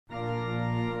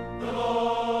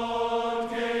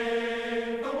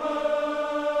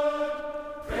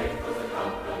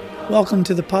Welcome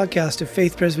to the podcast of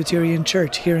Faith Presbyterian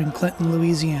Church here in Clinton,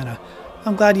 Louisiana.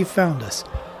 I'm glad you found us.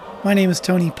 My name is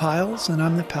Tony Piles, and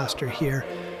I'm the pastor here.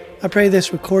 I pray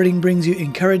this recording brings you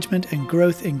encouragement and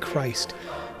growth in Christ,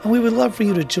 and we would love for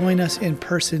you to join us in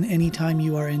person anytime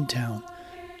you are in town.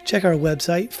 Check our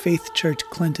website,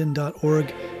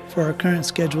 faithchurchclinton.org, for our current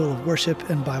schedule of worship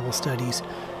and Bible studies,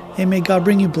 and may God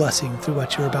bring you blessing through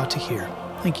what you're about to hear.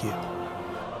 Thank you.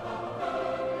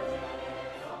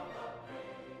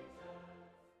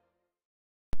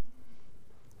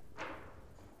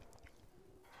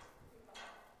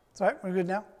 All right, we're good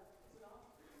now?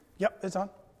 Yep, it's on.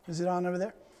 Is it on over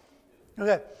there?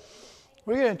 Okay.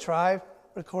 We're going to try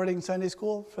recording Sunday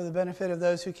school for the benefit of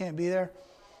those who can't be there,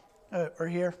 or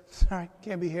here. Sorry,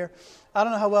 can't be here. I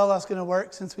don't know how well that's going to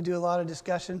work since we do a lot of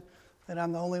discussion, and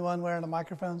I'm the only one wearing a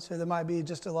microphone, so there might be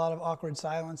just a lot of awkward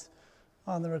silence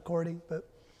on the recording, but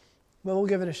we'll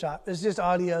give it a shot. It's just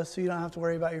audio, so you don't have to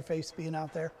worry about your face being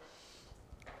out there.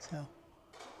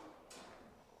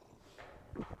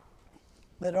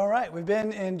 But all right, we've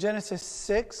been in Genesis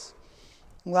 6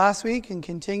 last week and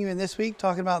continuing this week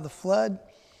talking about the flood.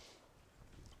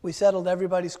 We settled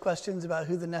everybody's questions about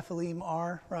who the Nephilim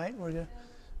are, right? We're going to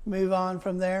move on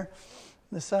from there.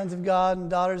 The sons of God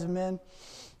and daughters of men.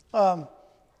 A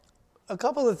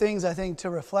couple of things I think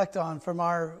to reflect on from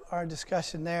our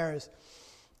discussion there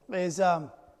is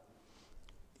the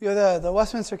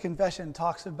Westminster Confession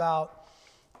talks about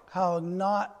how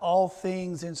not all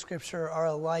things in Scripture are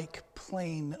alike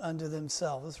plain unto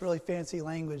themselves. It's really fancy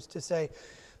language to say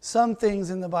some things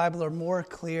in the Bible are more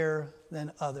clear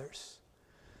than others.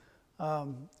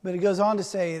 But it goes on to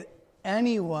say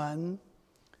anyone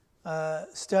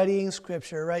studying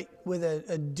Scripture, right, with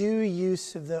a due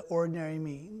use of the ordinary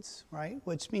means, right,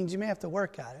 which means you may have to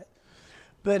work at it,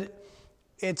 but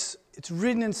it's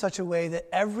written in such a way that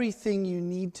everything you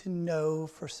need to know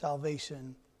for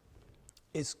salvation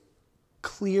is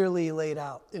clearly laid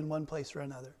out in one place or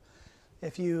another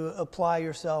if you apply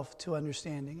yourself to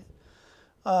understanding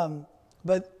it.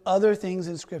 But other things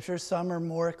in Scripture, some are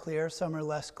more clear, some are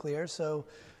less clear. So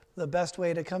the best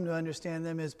way to come to understand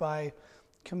them is by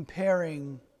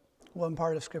comparing one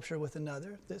part of Scripture with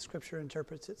another, that Scripture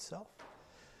interprets itself.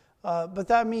 But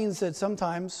that means that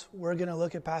sometimes we're going to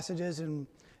look at passages and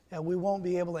we won't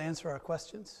be able to answer our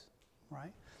questions,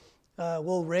 right?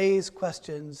 We'll raise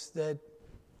questions that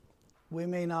we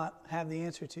may not have the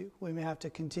answer to. We may have to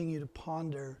continue to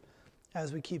ponder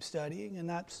as we keep studying, and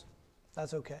that's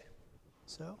okay.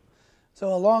 So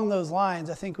along those lines,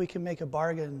 I think we can make a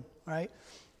bargain, right?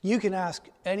 You can ask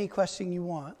any question you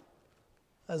want,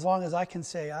 as long as I can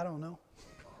say, I don't know.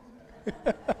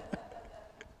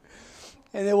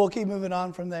 And then we'll keep moving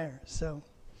on from there. So,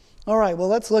 all right, well,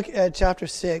 let's look at chapter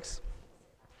 6.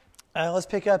 Let's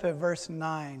pick up at verse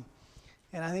 9.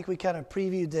 And I think we kind of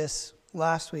previewed this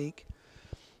last week.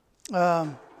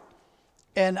 And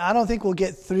I don't think we'll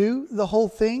get through the whole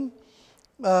thing,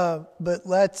 but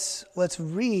let's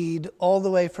read all the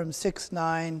way from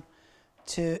 6:9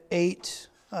 to 8,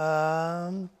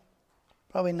 probably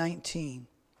 19.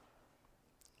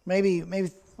 Maybe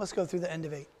let's go through the end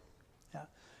of 8. Yeah,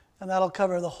 and that'll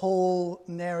cover the whole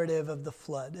narrative of the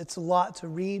flood. It's a lot to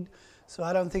read, so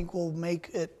I don't think we'll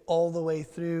make it all the way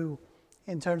through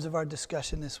in terms of our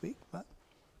discussion this week.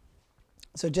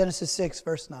 So Genesis 6,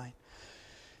 verse 9.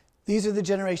 These are the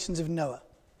generations of Noah.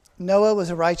 Noah was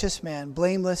a righteous man,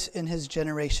 blameless in his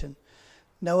generation.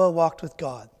 Noah walked with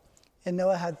God. And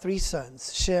Noah had 3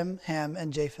 sons, Shem, Ham,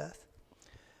 and Japheth.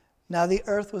 Now the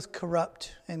earth was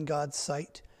corrupt in God's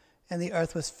sight, and the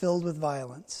earth was filled with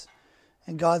violence.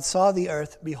 And God saw the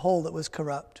earth, behold, it was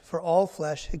corrupt, for all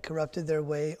flesh had corrupted their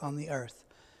way on the earth.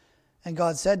 And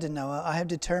God said to Noah, I have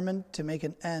determined to make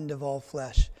an end of all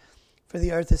flesh, for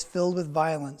the earth is filled with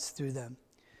violence through them.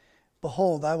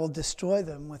 Behold, I will destroy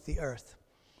them with the earth.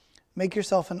 Make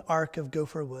yourself an ark of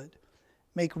gopher wood.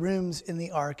 Make rooms in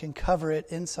the ark and cover it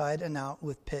inside and out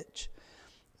with pitch.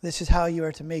 This is how you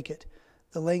are to make it.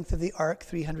 The length of the ark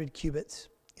 300 cubits,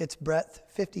 its breadth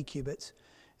 50 cubits,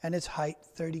 and its height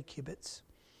 30 cubits.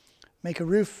 Make a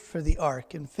roof for the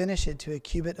ark and finish it to a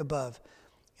cubit above,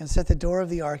 and set the door of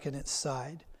the ark in its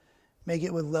side. Make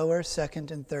it with lower, second,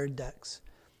 and third decks.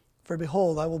 For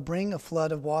behold, I will bring a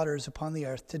flood of waters upon the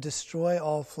earth to destroy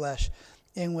all flesh,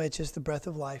 in which is the breath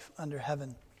of life under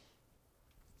heaven.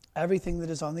 Everything that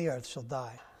is on the earth shall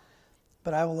die.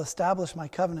 But I will establish my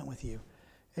covenant with you,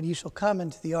 and you shall come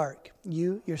into the ark,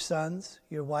 you, your sons,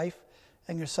 your wife,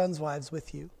 and your sons' wives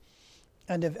with you.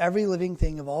 And of every living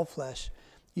thing of all flesh,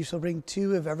 you shall bring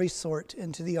 2 of every sort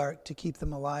into the ark to keep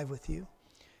them alive with you.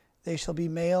 They shall be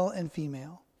male and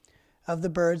female. of the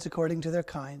birds according to their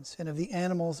kinds, and of the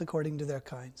animals according to their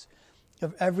kinds,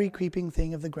 of every creeping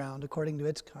thing of the ground according to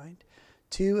its kind.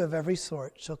 2 of every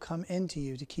sort shall come into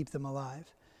you to keep them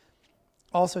alive.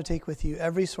 Also take with you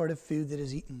every sort of food that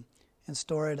is eaten, and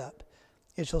store it up.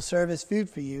 It shall serve as food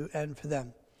for you and for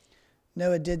them.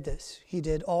 Noah did this. He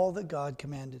did all that God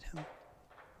commanded him.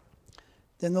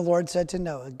 Then the Lord said to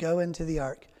Noah, Go into the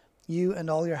ark, you and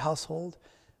all your household,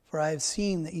 for I have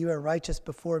seen that you are righteous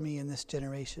before me in this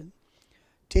generation.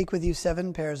 Take with you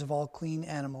 7 pairs of all clean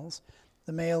animals,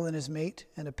 the male and his mate,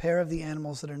 and a pair of the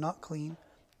animals that are not clean,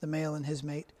 the male and his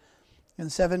mate, and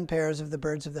 7 pairs of the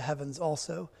birds of the heavens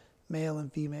also, male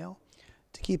and female,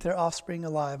 to keep their offspring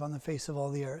alive on the face of all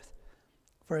the earth.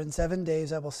 For in 7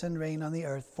 days I will send rain on the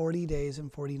earth 40 days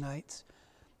and 40 nights,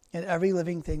 and every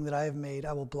living thing that I have made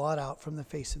I will blot out from the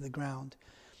face of the ground.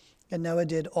 And Noah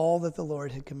did all that the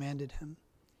Lord had commanded him.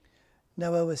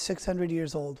 Noah was 600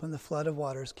 years old when the flood of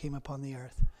waters came upon the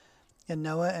earth. And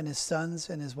Noah and his sons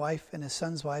and his wife and his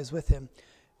sons' wives with him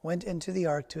went into the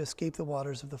ark to escape the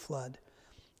waters of the flood.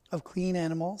 Of clean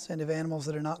animals and of animals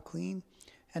that are not clean,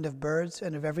 and of birds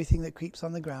and of everything that creeps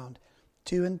on the ground,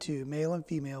 2 and 2, male and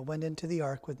female, went into the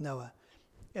ark with Noah,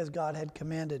 as God had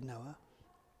commanded Noah.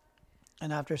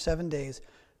 And after 7 days,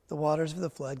 the waters of the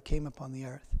flood came upon the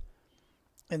earth.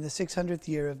 In the 600th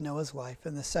year of Noah's life,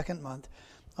 in the 2nd month,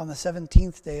 on the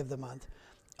 17th day of the month,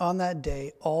 on that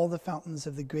day all the fountains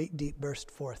of the great deep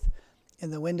burst forth,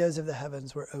 and the windows of the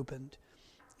heavens were opened.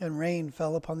 And rain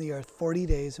fell upon the earth 40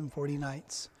 days and 40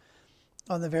 nights.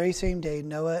 On the very same day,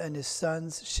 Noah and his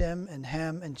sons, Shem and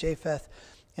Ham and Japheth,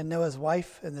 and Noah's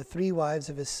wife and the 3 wives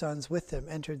of his sons with them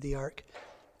entered the ark,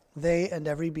 they and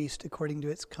every beast according to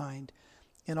its kind,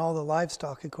 and all the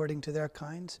livestock according to their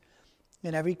kinds,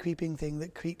 and every creeping thing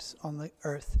that creeps on the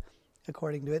earth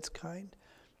according to its kind,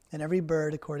 and every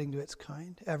bird according to its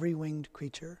kind, every winged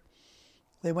creature.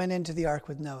 They went into the ark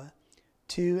with Noah,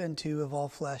 2 and 2 of all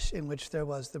flesh, in which there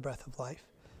was the breath of life.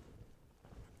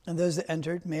 And those that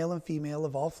entered, male and female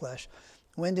of all flesh,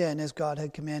 went in as God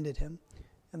had commanded him,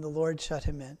 and the Lord shut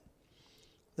him in.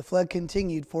 The flood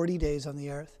continued 40 days on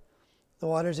the earth. The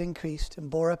waters increased and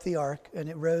bore up the ark, and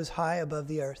it rose high above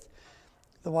the earth.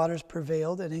 The waters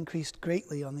prevailed and increased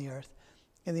greatly on the earth,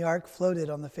 and the ark floated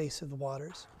on the face of the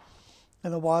waters.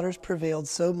 And the waters prevailed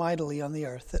so mightily on the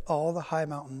earth that all the high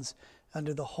mountains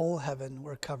under the whole heaven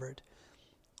were covered.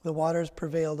 The waters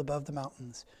prevailed above the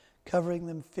mountains, covering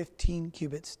them 15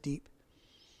 cubits deep.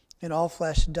 And all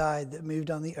flesh died that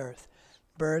moved on the earth,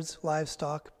 birds,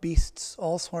 livestock, beasts,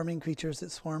 all swarming creatures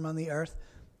that swarm on the earth,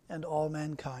 and all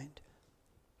mankind.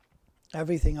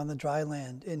 Everything on the dry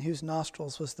land, in whose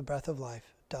nostrils was the breath of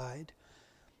life, died.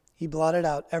 He blotted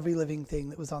out every living thing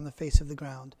that was on the face of the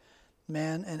ground,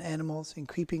 man and animals and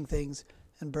creeping things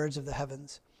and birds of the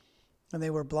heavens. And they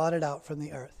were blotted out from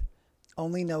the earth.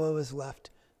 Only Noah was left,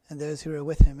 and those who were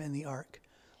with him in the ark.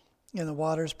 And the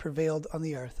waters prevailed on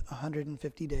the earth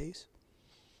 150 days.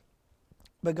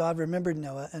 But God remembered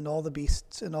Noah and all the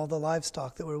beasts and all the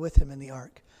livestock that were with him in the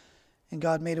ark. And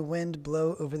God made a wind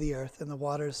blow over the earth, and the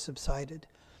waters subsided.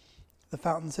 The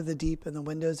fountains of the deep and the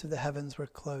windows of the heavens were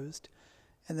closed,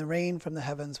 and the rain from the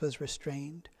heavens was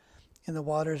restrained, and the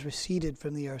waters receded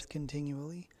from the earth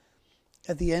continually.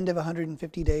 At the end of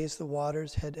 150 days the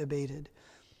waters had abated.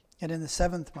 And in the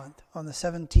 7th month, on the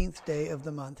 17th day of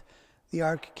the month, the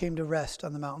ark came to rest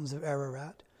on the mountains of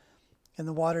Ararat. And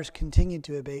the waters continued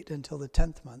to abate until the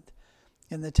 10th month.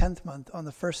 In the 10th month, on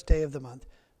the 1st day of the month,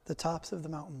 the tops of the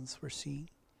mountains were seen.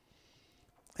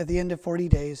 At the end of 40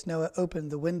 days, Noah opened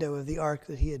the window of the ark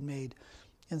that he had made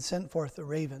and sent forth a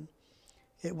raven.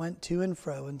 It went to and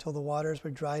fro until the waters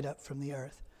were dried up from the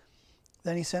earth.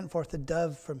 Then he sent forth a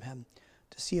dove from him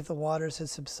to see if the waters had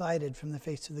subsided from the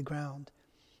face of the ground.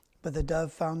 But the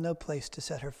dove found no place to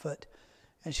set her foot,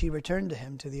 and she returned to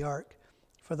him to the ark,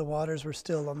 for the waters were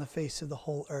still on the face of the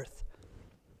whole earth.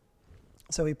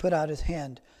 So he put out his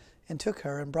hand and took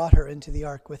her and brought her into the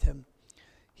ark with him.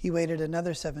 He waited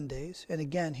another 7 days, and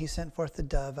again he sent forth the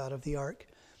dove out of the ark.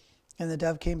 And the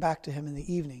dove came back to him in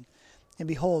the evening, and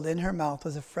behold, in her mouth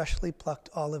was a freshly plucked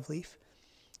olive leaf.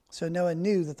 So Noah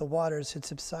knew that the waters had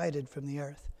subsided from the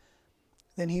earth.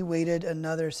 Then he waited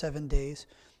another 7 days,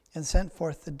 and sent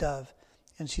forth the dove,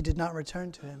 and she did not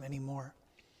return to him any more.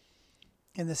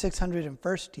 In the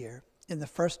 601st year, in the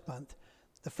 1st month,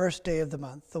 the 1st day of the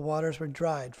month, the waters were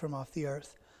dried from off the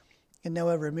earth. And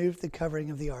Noah removed the covering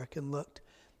of the ark and looked,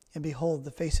 and behold, the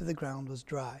face of the ground was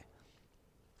dry.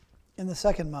 In the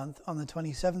 2nd month, on the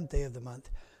 27th day of the month,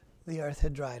 the earth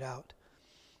had dried out.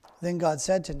 Then God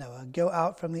said to Noah, Go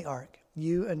out from the ark,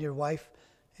 you and your wife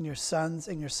and your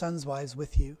sons' wives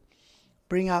with you.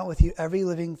 Bring out with you every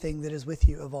living thing that is with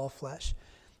you of all flesh,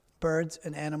 birds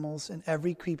and animals and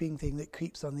every creeping thing that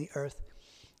creeps on the earth,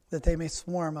 that they may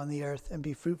swarm on the earth and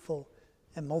be fruitful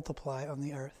and multiply on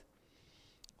the earth.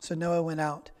 So Noah went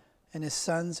out, and his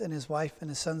sons and his wife and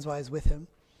his sons' wives with him.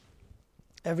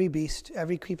 Every beast,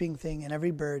 every creeping thing, and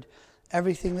every bird,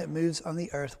 everything that moves on the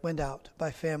earth went out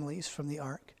by families from the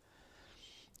ark.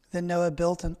 Then Noah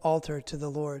built an altar to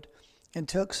the Lord, and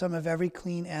took some of every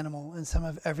clean animal and some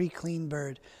of every clean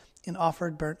bird, and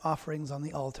offered burnt offerings on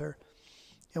the altar.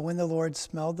 And when the Lord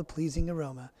smelled the pleasing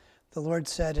aroma, the Lord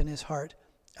said in his heart,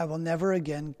 I will never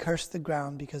again curse the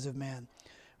ground because of man,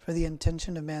 for the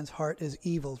intention of man's heart is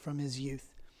evil from his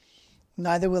youth.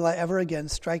 Neither will I ever again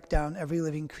strike down every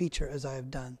living creature as I have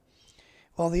done.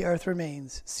 While the earth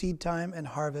remains, seed time and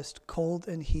harvest, cold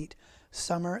and heat,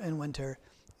 summer and winter,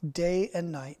 day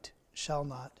and night shall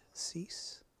not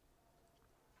cease.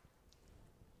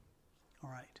 All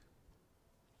right.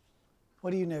 What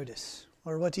do you notice?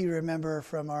 Or what do you remember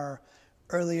from our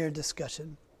earlier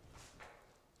discussion?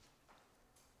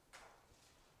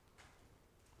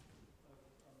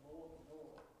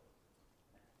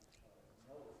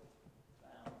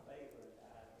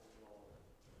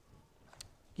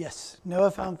 Yes,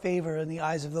 Noah found favor in the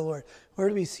eyes of the Lord. Where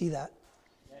do we see that?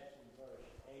 That's in verse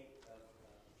 8 of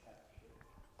chapter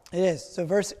 6. It is. So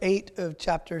verse 8 of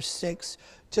chapter 6,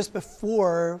 just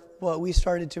before what we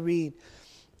started to read,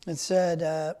 it said,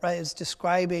 right, it's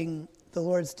describing the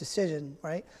Lord's decision,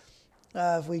 right?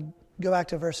 If we go back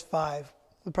to verse 5,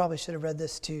 we probably should have read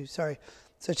this too, sorry.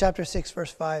 So chapter 6,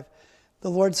 verse 5, the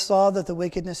Lord saw that the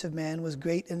wickedness of man was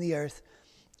great in the earth,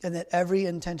 and that every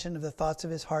intention of the thoughts of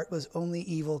his heart was only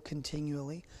evil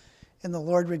continually. And the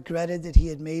Lord regretted that he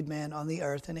had made man on the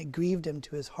earth, and it grieved him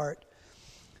to his heart.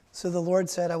 So the Lord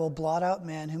said, I will blot out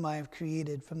man whom I have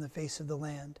created from the face of the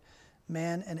land,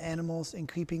 man and animals and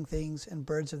creeping things and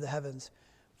birds of the heavens,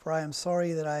 for I am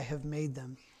sorry that I have made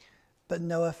them. But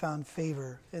Noah found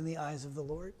favor in the eyes of the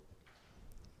Lord.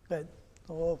 Good.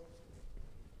 We'll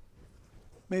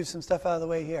move some stuff out of the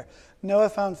way here. Noah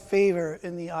found favor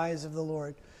in the eyes of the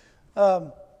Lord.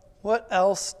 What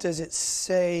else does it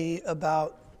say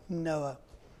about Noah?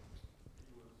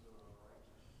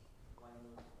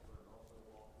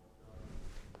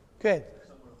 Good.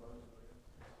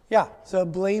 Yeah, so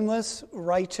blameless,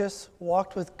 righteous,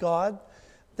 walked with God.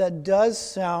 That does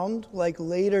sound like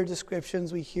later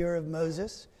descriptions we hear of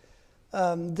Moses.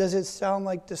 Does it sound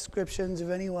like descriptions of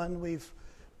anyone we've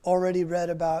already read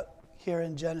about here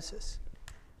in Genesis?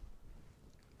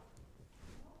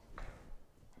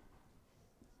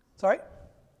 Sorry?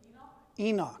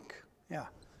 Enoch. Yeah.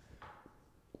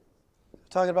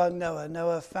 Talking about Noah.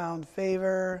 Noah found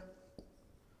favor.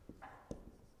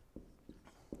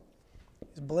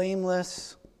 He's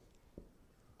blameless.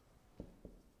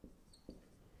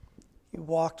 He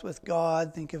walked with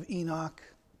God. Think of Enoch.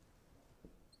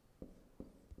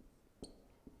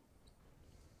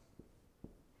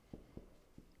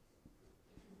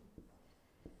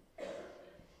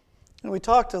 And we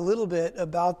talked a little bit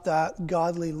about that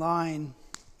godly line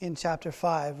in chapter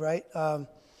 5, right?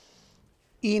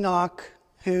 Enoch,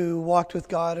 who walked with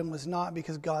God and was not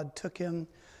because God took him.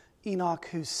 Enoch,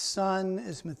 whose son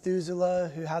is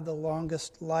Methuselah, who had the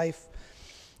longest life.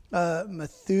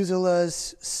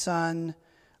 Methuselah's son,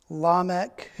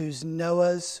 Lamech, who's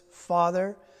Noah's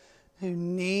father, who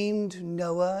named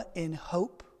Noah in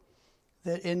hope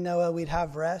that in Noah we'd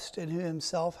have rest, and who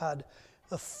himself had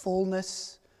a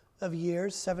fullness of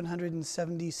years,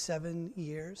 777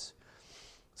 years.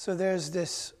 So there's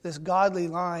this godly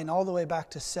line all the way back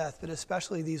to Seth, but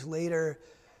especially these later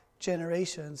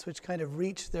generations, which kind of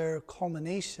reach their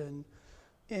culmination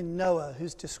in Noah,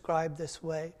 who's described this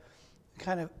way. It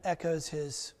kind of echoes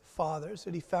his fathers,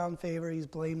 that he found favor, he's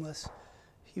blameless,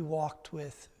 he walked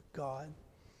with God.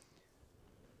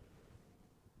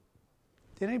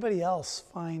 Did anybody else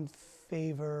find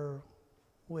favor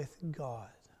with God?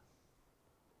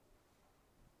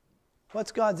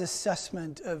 What's God's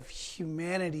assessment of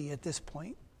humanity at this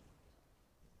point?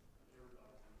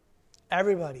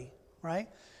 Everybody, right?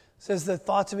 It says the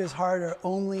thoughts of his heart are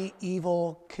only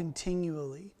evil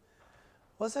continually.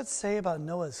 What does that say about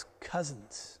Noah's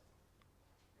cousins?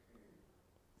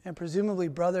 And presumably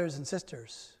brothers and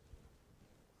sisters,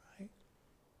 right?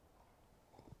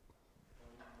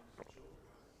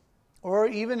 Or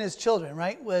even his children,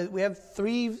 right? We have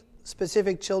 3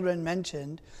 specific children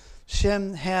mentioned: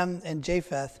 Shem, Ham, and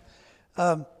Japheth.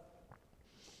 And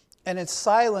it's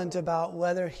silent about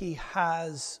whether he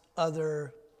has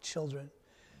other children.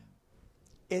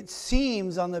 It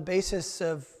seems, on the basis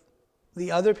of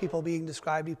the other people being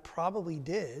described, he probably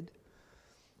did.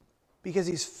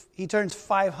 because he turns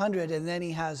 500 and then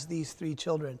he has these 3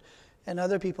 children. And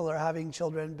other people are having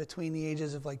children between the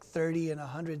ages of like 30 and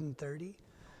 130.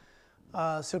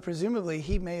 So presumably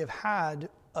he may have had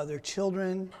other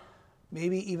children,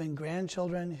 maybe even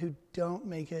grandchildren who don't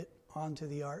make it onto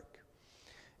the ark.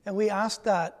 And we asked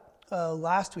that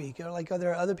last week, like, are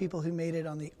there other people who made it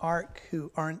on the ark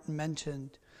who aren't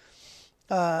mentioned?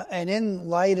 And in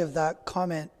light of that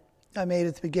comment I made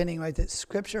at the beginning, right, that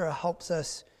Scripture helps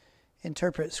us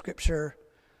interpret Scripture.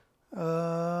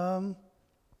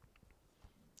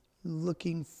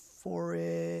 Looking for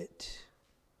it.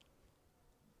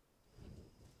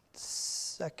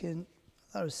 I thought it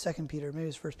was 2 Peter. Maybe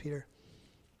it's 1 Peter.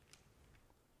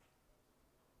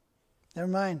 Never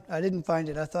mind. I didn't find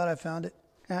it. I thought I found it.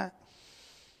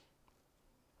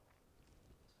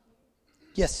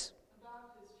 Yes.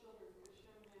 About his children, it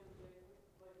showed him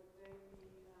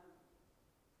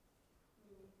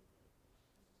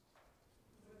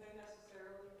would they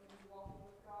necessarily be walking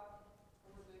with God,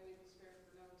 or would they maybe spared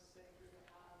for Noah's sake, or they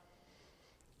have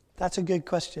That's a good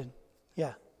question.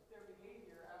 Yeah. their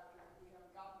behavior after, we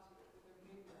haven't gotten to it, but their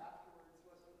behavior afterwards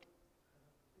wasn't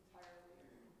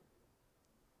entirely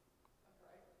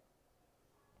upright.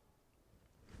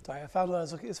 Sorry, I found what I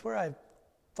was looking. It's where I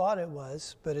thought it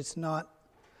was, but it's not.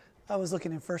 I was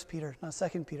looking in 1 Peter, not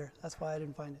 2 Peter. That's why I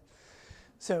didn't find it.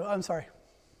 So I'm sorry.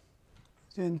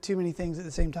 Doing too many things at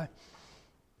the same time.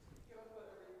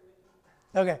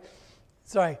 Okay,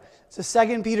 sorry. So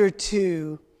 2 Peter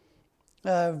 2,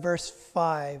 verse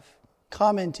 5,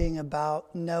 commenting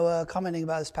about Noah, commenting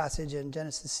about this passage in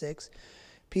Genesis 6,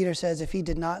 Peter says, if he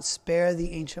did not spare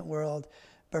the ancient world,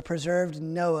 but preserved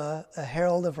Noah, a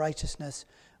herald of righteousness,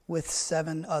 with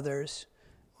 7 others,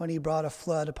 when he brought a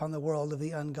flood upon the world of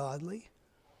the ungodly.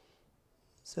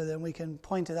 So then we can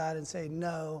point to that and say,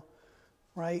 no,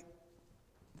 right?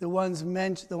 The ones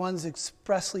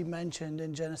expressly mentioned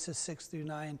in Genesis 6 through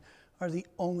 9 are the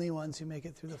only ones who make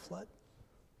it through the flood.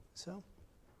 So,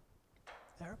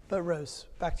 there. But Rose,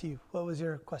 back to you. What was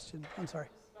your question? I'm sorry.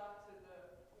 Just back to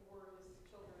were his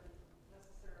children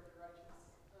necessarily righteous,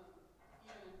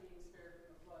 even in being spared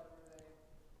from the flood, were they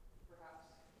perhaps,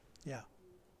 Yeah.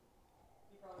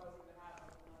 he probably wasn't going to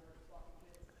have another flock of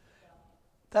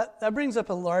kids. That brings up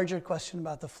a larger question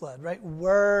about the flood, right?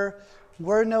 Were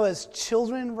Noah's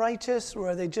children righteous, or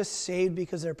are they just saved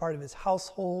because they're part of his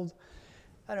household?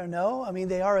 I don't know. I mean,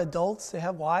 they are adults. They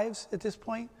have wives at this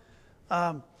point.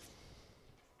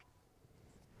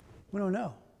 We don't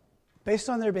know. Based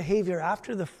on their behavior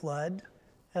after the flood,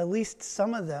 at least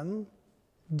some of them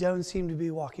don't seem to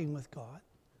be walking with God.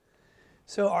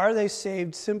 So are they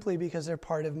saved simply because they're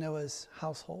part of Noah's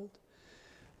household?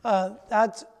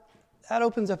 That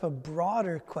opens up a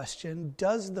broader question.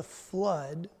 Does the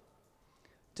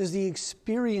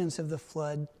experience of the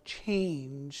flood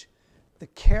change the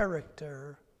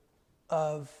character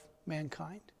of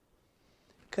mankind?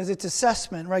 Because it's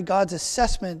assessment, right? God's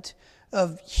assessment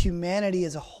of humanity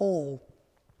as a whole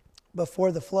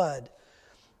before the flood,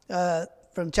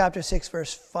 from chapter 6,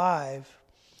 verse 5,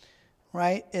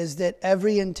 right, is that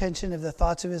every intention of the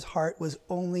thoughts of his heart was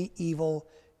only evil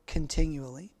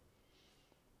continually.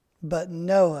 But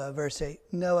Noah, verse 8,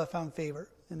 Noah found favor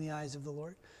in the eyes of the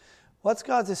Lord. What's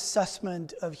God's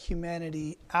assessment of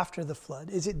humanity after the flood?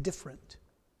 Is it different?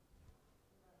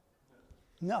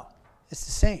 No, it's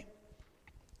the same,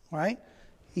 right?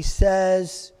 He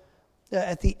says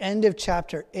at the end of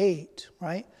chapter 8,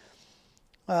 right?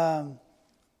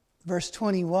 Verse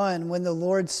 21, when the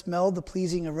Lord smelled the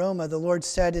pleasing aroma, the Lord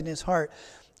said in his heart,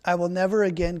 I will never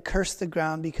again curse the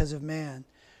ground because of man,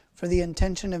 for the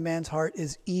intention of man's heart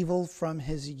is evil from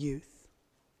his youth.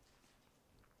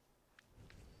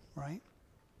 Right?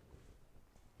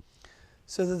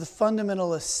 So that the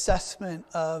fundamental assessment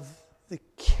of the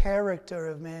character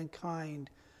of mankind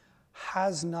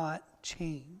has not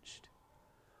changed.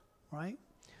 Right?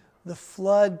 The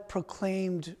flood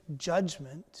proclaimed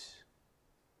judgment,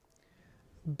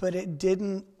 but it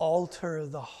didn't alter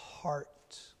the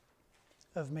heart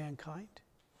of mankind.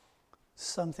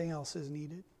 Something else is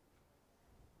needed.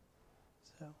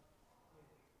 So,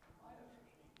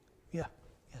 yeah,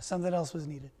 something else was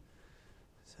needed.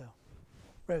 So,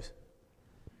 Rose.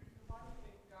 Why do you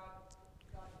think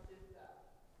God did that?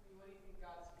 I mean, what do you think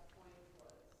God's point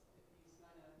was? If he's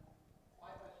going to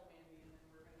wipe out humanity and then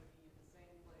we're going to be in the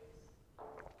same place, a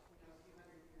few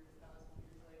hundred years, 1,000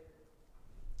 years later?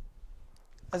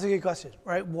 That's a good question,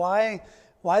 right? Why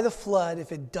the flood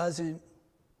if it doesn't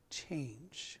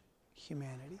change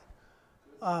humanity?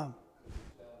 Sounds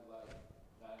like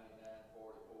 99,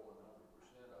 44, and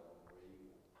 100% of them were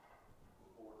evil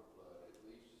before the flood. At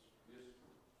least this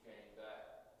came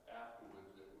back after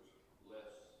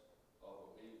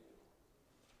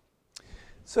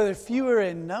So they're fewer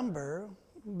in number,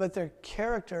 but their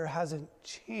character hasn't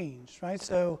changed, right?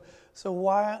 So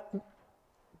why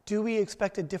do we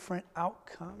expect a different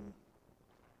outcome?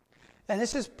 And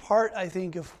this is part, I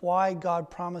think, of why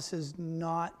God promises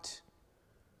not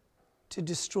to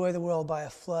destroy the world by a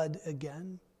flood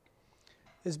again,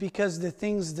 is because the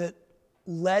things that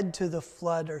led to the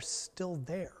flood are still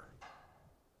there.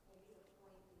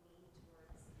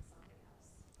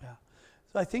 Yeah.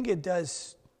 So I think it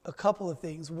does a couple of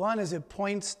things. One is it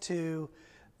points to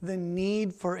the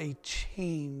need for a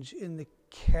change in the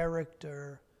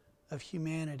character of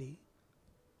humanity,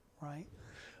 right?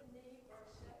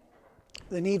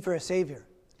 The need for a Savior.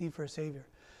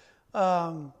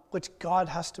 Which God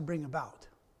has to bring about,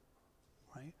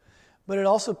 right? But it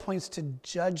also points to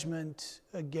judgment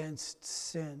against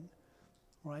sin,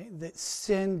 right? That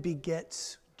sin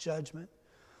begets judgment.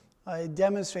 It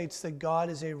demonstrates that God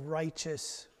is a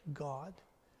righteous God.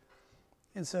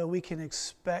 And so we can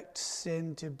expect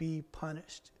sin to be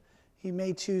punished. He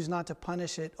may choose not to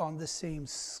punish it on the same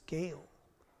scale,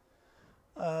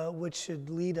 which should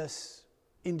lead us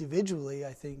individually,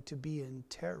 I think, to be in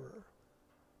terror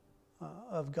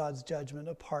of God's judgment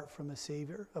apart from a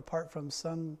Savior, apart from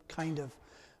some kind of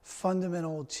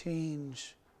fundamental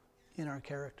change in our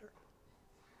character.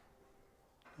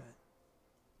 Good.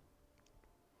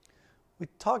 We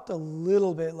talked a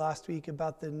little bit last week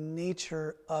about the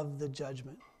nature of the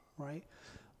judgment, right?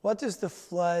 What does the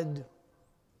flood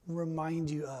remind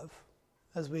you of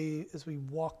as we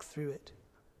walk through it?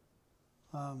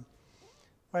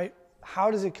 Right?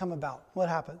 How does it come about? What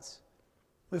happens?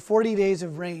 We have 40 days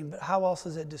of rain, but how else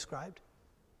is it described?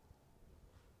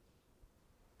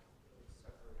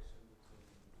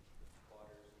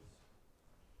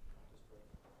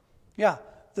 Yeah,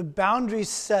 the boundaries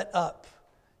set up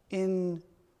in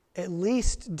at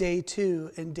least day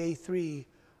 2 and day 3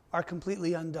 are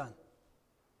completely undone,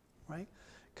 right?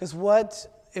 Because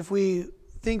if we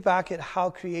think back at how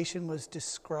creation was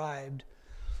described,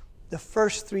 the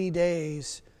first 3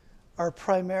 days are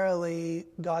primarily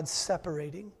God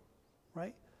separating,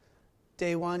 right?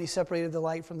 Day 1, he separated the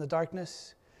light from the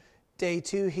darkness. Day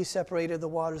 2, he separated the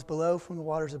waters below from the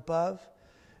waters above.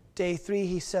 Day 3,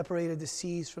 he separated the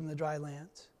seas from the dry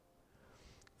lands.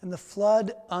 And the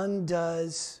flood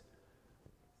undoes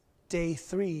day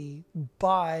 3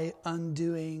 by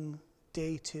undoing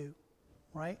day 2,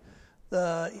 right?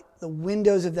 The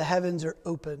windows of the heavens are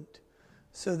opened.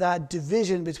 So that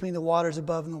division between the waters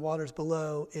above and the waters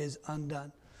below is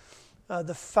undone.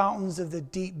 The fountains of the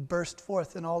deep burst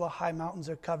forth and all the high mountains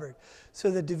are covered. So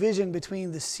the division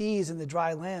between the seas and the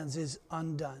dry lands is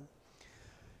undone.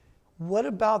 What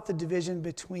about the division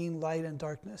between light and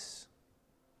darkness?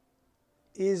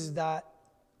 Is that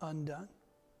undone?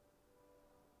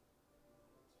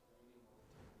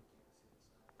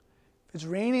 If it's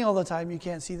raining all the time, you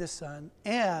can't see the sun,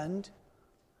 and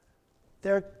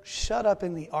they're shut up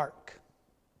in the ark,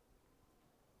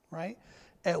 right?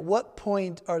 At what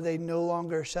point are they no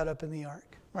longer shut up in the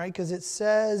ark, right? Because it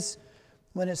says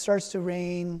when it starts to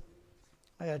rain,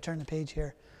 I got to turn the page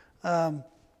here. I'm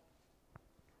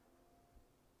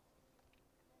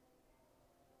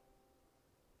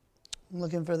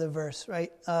looking for the verse,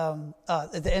 right?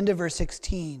 At the end of verse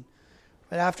 16,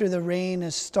 right after the rain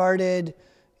has started,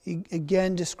 he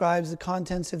again describes the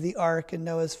contents of the ark and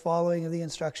Noah's following of the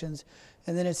instructions.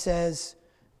 And then it says,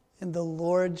 and the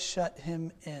Lord shut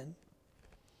him in.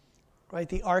 Right?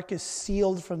 The ark is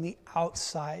sealed from the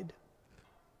outside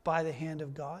by the hand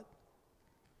of God.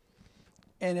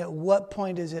 And at what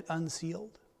point is it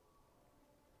unsealed?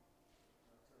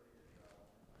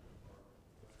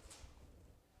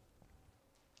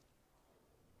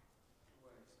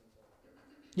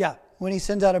 Yeah, when he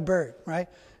sends out a bird, right?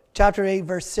 Chapter 8,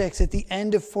 verse 6, at the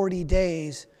end of 40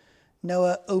 days,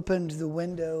 Noah opened the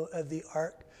window of the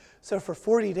ark. So for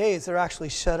 40 days, they're actually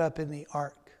shut up in the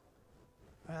ark.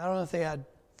 I don't know if they had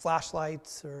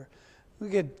flashlights, or we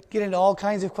could get into all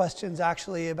kinds of questions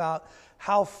actually about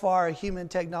how far human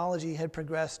technology had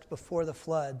progressed before the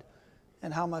flood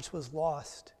and how much was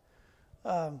lost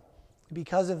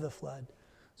because of the flood.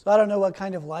 So I don't know what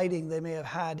kind of lighting they may have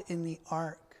had in the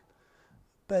ark,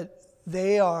 but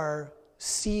they are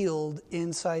sealed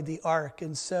inside the ark,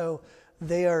 and so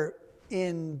they are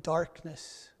in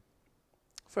darkness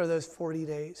for those 40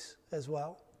 days as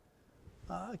well.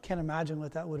 I can't imagine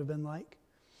what that would have been like.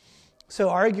 So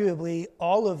arguably,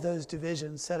 all of those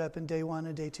divisions set up in day 1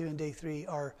 and day 2 and day 3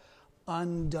 are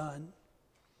undone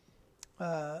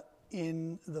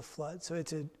in the flood. So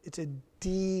it's a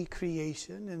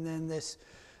decreation, and then this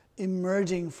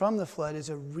emerging from the flood is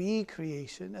a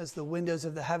recreation as the windows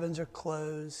of the heavens are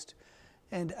closed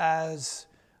and as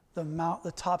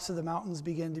the tops of the mountains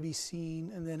begin to be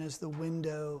seen, and then as the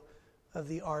window of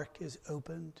the ark is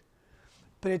opened.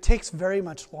 But it takes very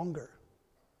much longer,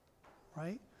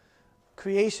 right?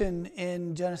 Creation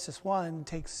in Genesis 1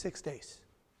 takes 6 days,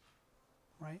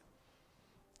 right?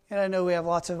 And I know we have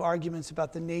lots of arguments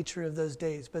about the nature of those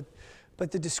days, but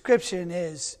the description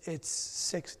is it's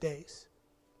 6 days,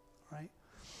 right?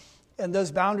 And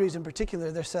those boundaries in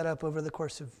particular, they're set up over the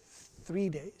course of 3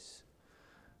 days.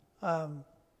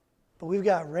 But we've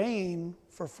got rain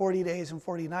for 40 days and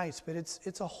 40 nights, but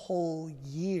it's a whole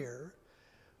year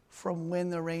from when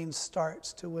the rain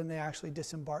starts to when they actually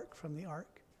disembark from the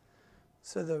ark.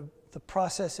 So the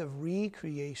process of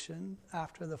recreation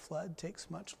after the flood takes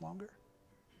much longer.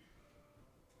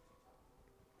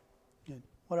 Good.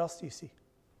 What else do you see?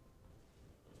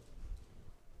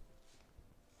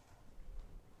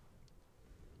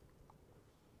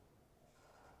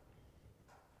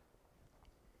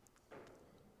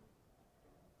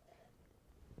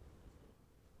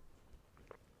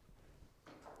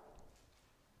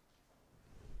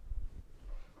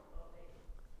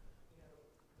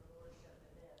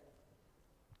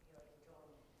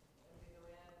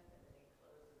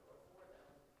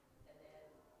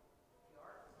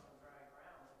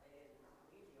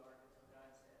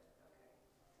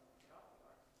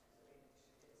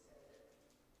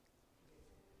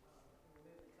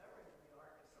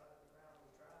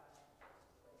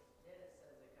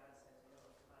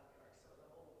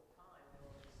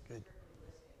 Good.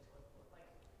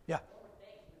 Yeah.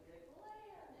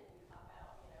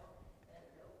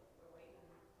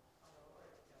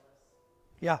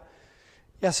 Yeah.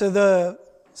 Yeah, so the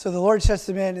Lord sets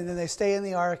them in, and then they stay in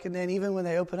the ark, and then even when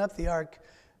they open up the ark,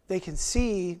 they can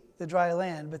see the dry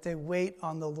land, but they wait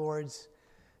on the Lord's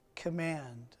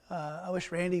command. I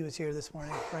wish Randy was here this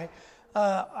morning, right?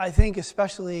 I think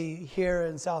especially here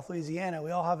in South Louisiana,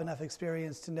 we all have enough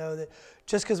experience to know that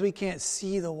just because we can't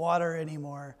see the water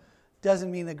anymore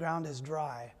doesn't mean the ground is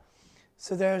dry.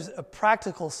 So there's a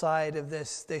practical side of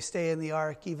this. They stay in the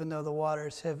ark even though the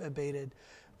waters have abated.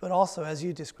 But also, as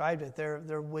you described it,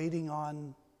 they're waiting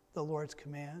on the Lord's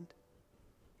command.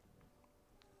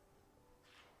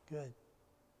 Good.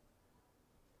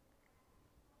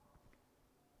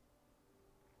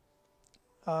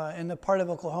 In the part of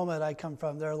Oklahoma that I come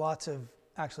from, there are lots of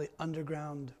actually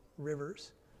underground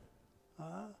rivers.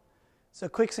 So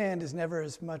quicksand is never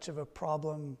as much of a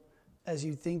problem as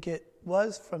you think it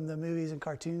was from the movies and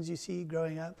cartoons you see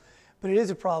growing up. But it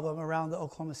is a problem around the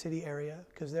Oklahoma City area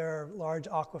because there are large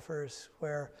aquifers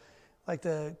where, like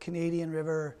the Canadian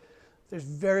River, there's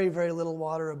very, very little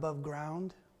water above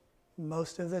ground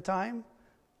most of the time,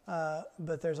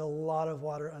 but there's a lot of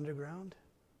water underground.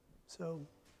 So,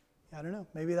 I don't know,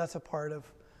 maybe that's a part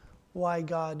of why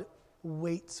God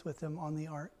waits with them on the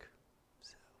ark.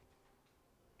 So.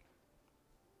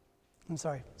 I'm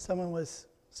sorry, someone was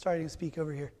starting to speak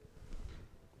over here.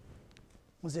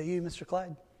 Was it you, Mr.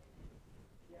 Clyde?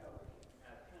 Yeah, I was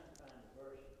trying to find the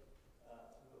verse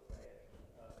real fast.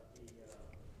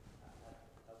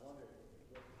 I wondered what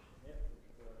the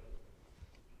significance was.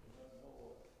 No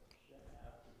more sent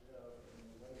out to Job, and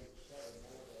they waited 7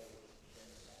 more days to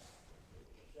send it out.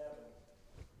 It's the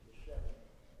seven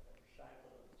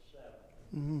cycle of the 7.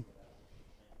 Mm-hmm.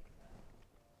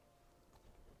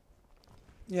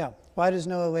 Yeah. Why does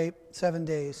Noah wait 7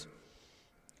 days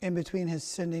in between his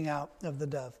sending out of the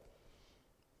dove?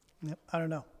 Yep, I don't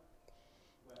know.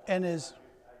 Well, And is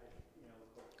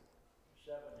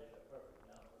 7 is a perfect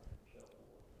number and so forth.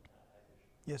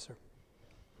 yes, sir.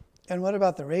 And what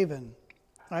about the raven?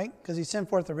 Right? Because he sent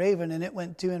forth the raven and it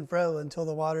went to and fro until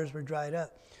the waters were dried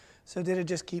up. So did it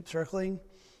just keep circling?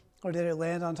 Or did it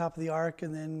land on top of the ark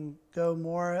and then go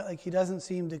more? Like, he doesn't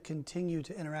seem to continue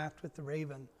to interact with the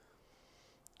raven.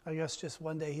 I guess just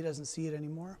one day he doesn't see it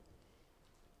anymore.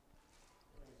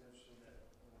 I think it's interesting that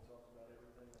when we talk about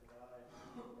everything that died,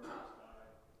 the birds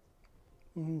died,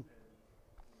 Mm-hmm. and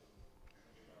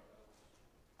think about those.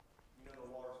 You know,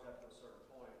 the water's got to a certain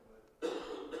point, but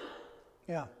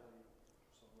Yeah. for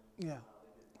some reason, Yeah.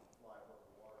 they didn't fly above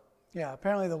the water. Yeah,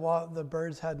 apparently the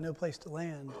birds had no place to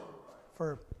land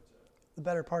for the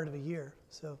better part of a year,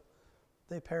 so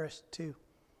they perished too.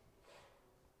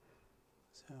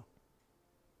 So,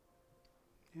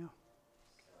 yeah.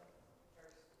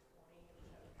 Verse 20 of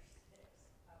chapter 6,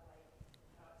 I like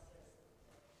how it says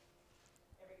that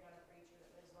every kind of creature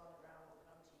that lives on the ground will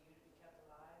come to you to be kept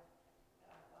alive.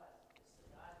 And I thought, so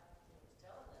God was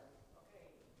telling them,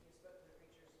 okay, you spoke to the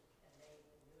creatures and they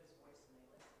knew his voice and they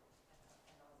listened.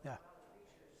 And on the Yeah. ground, the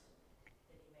creatures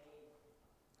that he made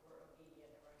were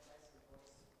obedient and recognized his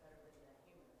voice better than the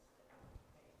humans that he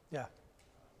made. Yeah.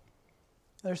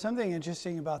 There's something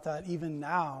interesting about that even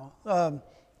now,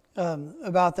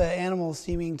 about the animals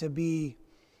seeming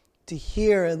to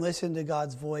hear and listen to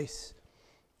God's voice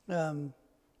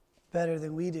better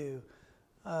than we do.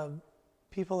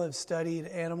 People have studied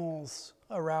animals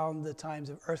around the times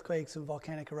of earthquakes and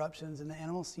volcanic eruptions, and the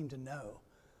animals seem to know.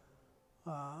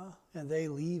 And they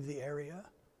leave the area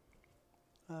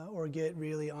or get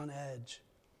really on edge.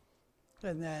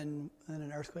 And then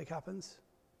an earthquake happens,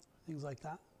 things like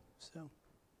that. So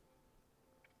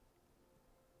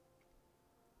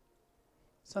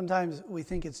sometimes we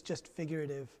think it's just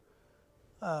figurative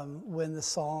when the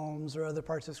Psalms or other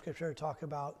parts of Scripture talk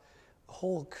about the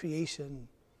whole creation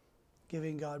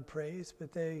giving God praise,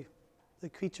 but the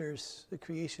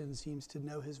creation seems to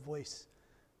know His voice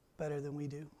better than we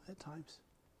do at times.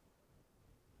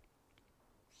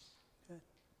 Good.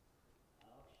 I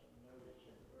also notice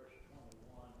in verse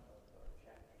 21 of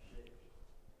chapter 6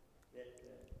 that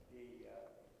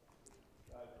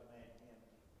God commanded him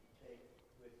to take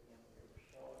with him every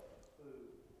sort of food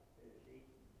that is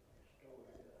eaten and stored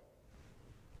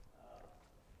up,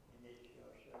 and it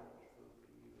shall serve as food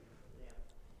for you and for them.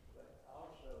 But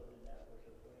also then that was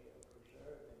a way of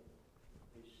preserving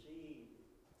the seed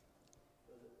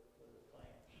for the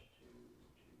plants to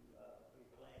be planted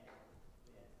then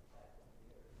back on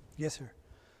the earth. Yes, sir.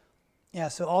 Yeah,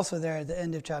 so also there at the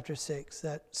end of chapter 6,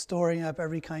 that storing up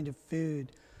every kind of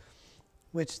food,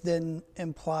 which then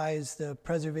implies the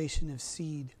preservation of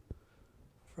seed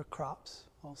for crops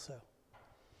also.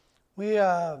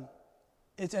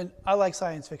 I like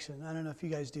science fiction. I don't know if you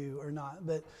guys do or not,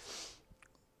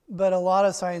 but a lot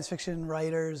of science fiction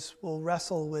writers will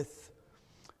wrestle with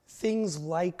things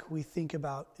like we think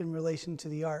about in relation to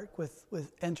the ark, with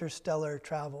interstellar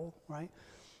travel, right?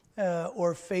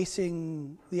 Or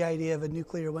facing the idea of a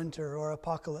nuclear winter or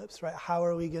apocalypse, right? How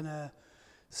are we going to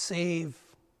save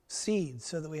seeds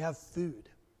so that we have food,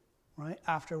 right,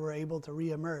 after we're able to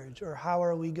reemerge? Or how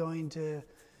are we going to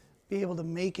be able to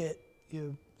make it,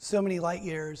 so many light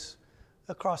years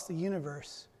across the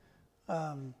universe?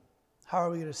 How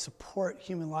are we going to support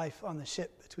human life on the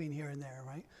ship between here and there,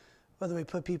 right? Whether we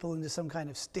put people into some kind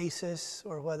of stasis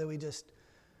or whether we just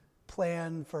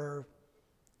plan for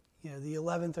the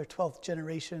 11th or 12th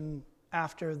generation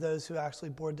after those who actually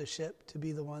board the ship to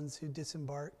be the ones who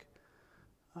disembark.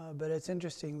 But it's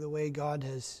interesting the way God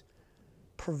has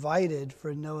provided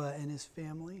for Noah and his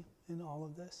family in all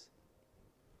of this.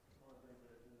 One of the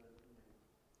things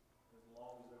that as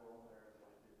long as they were on there,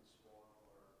 that it didn't spoil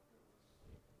or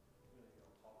it was,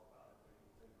 talk about it, they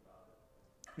didn't think about it.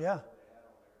 Yeah. What they had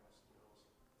on there was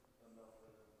still enough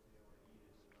for them to be able to eat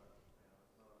it and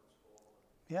none of it spoiled.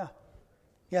 Yeah.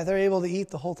 Yeah, they're able to eat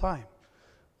the whole time.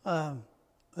 I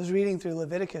was reading through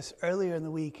Leviticus earlier in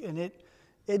the week, and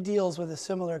it deals with a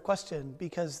similar question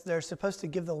because they're supposed to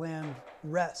give the land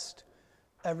rest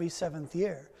every 7th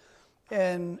year.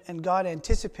 And God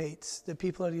anticipates that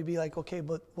people are going to be like, okay,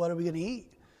 but what are we going to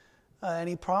eat? And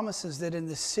He promises that in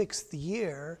the 6th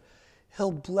year,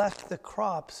 He'll bless the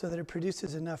crop so that it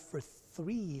produces enough for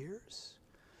 3 years.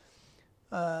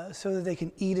 So that they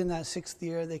can eat in that 6th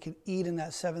year, they can eat in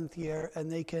that 7th year,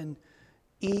 and they can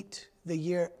eat the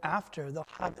year after. They'll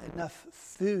have enough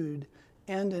food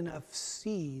and enough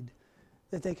seed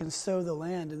that they can sow the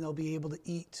land, and they'll be able to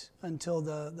eat until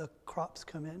the crops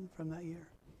come in from that year.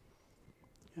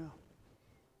 Yeah.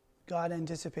 God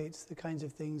anticipates the kinds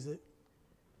of things that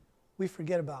we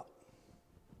forget about.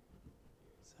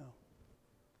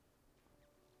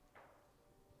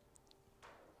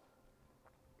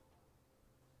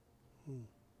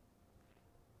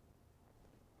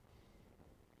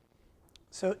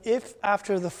 So if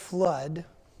after the flood,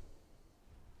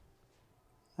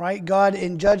 right, God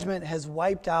in judgment has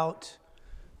wiped out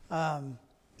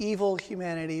evil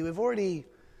humanity, we've already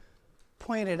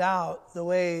pointed out the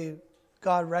way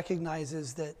God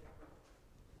recognizes that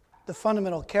the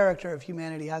fundamental character of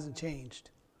humanity hasn't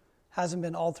changed, hasn't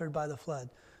been altered by the flood.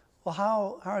 Well,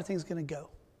 how are things going to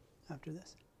go after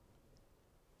this?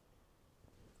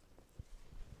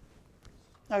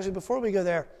 Actually, before we go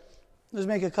there, let's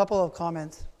make a couple of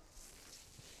comments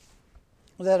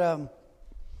that,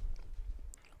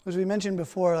 as we mentioned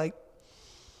before, like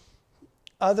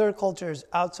other cultures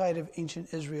outside of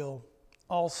ancient Israel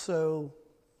also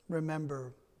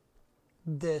remember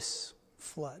this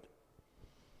flood.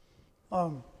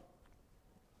 The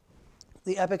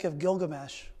Epic of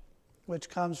Gilgamesh, which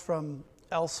comes from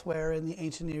elsewhere in the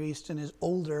ancient Near East and is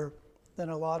older than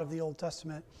a lot of the Old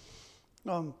Testament,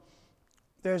 I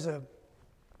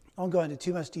won't go into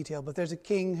too much detail, but there's a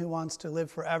king who wants to live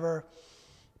forever.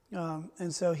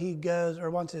 And so he goes, or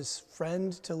wants his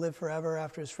friend to live forever.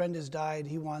 After his friend has died,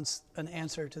 he wants an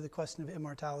answer to the question of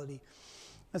immortality.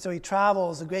 And so he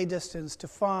travels a great distance to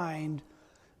find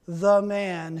the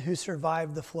man who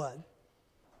survived the flood,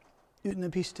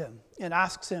 Utnapishtim, and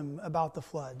asks him about the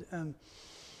flood.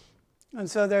 And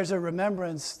so there's a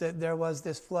remembrance that there was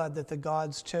this flood, that the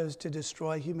gods chose to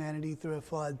destroy humanity through a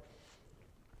flood,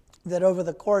 that over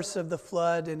the course of the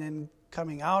flood and in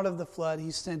coming out of the flood,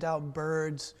 he sent out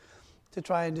birds to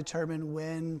try and determine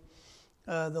when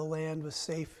the land was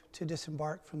safe to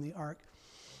disembark from the ark.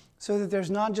 So that there's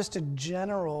not just a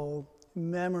general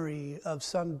memory of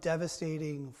some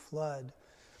devastating flood,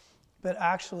 but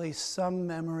actually some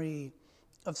memory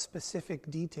of specific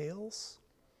details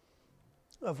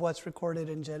of what's recorded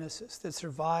in Genesis that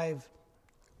survive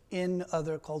in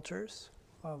other cultures.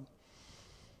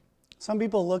 Some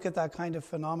people look at that kind of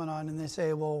phenomenon and they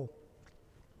say, well,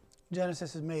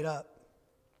 Genesis is made up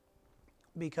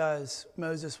because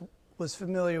Moses was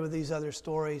familiar with these other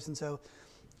stories, and so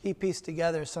he pieced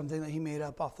together something that he made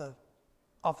up off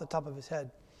the top of his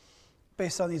head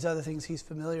based on these other things he's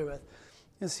familiar with.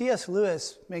 And C.S.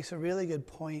 Lewis makes a really good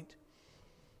point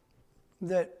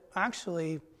that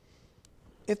actually,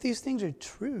 if these things are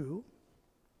true,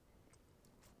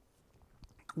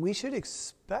 we should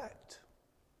expect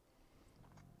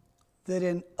that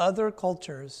in other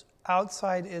cultures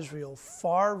outside Israel,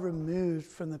 far removed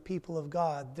from the people of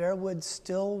God, there would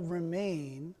still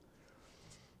remain,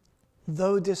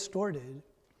 though distorted,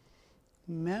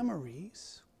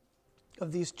 memories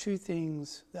of these true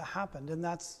things that happened. And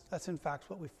that's in fact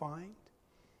what we find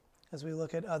as we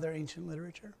look at other ancient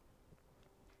literature.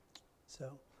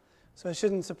 So it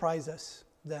shouldn't surprise us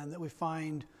then that we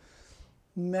find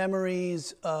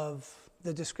memories of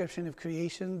the description of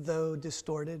creation, though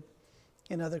distorted,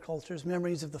 in other cultures,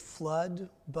 memories of the flood,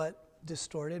 but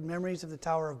distorted, memories of the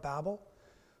Tower of Babel,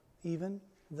 even,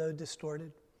 though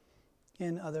distorted,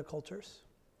 in other cultures.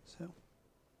 So,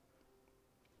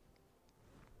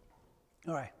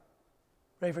 all right,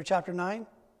 ready for chapter 9?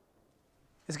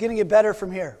 It's going to get better from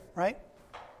here, right?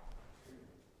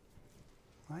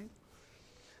 Right?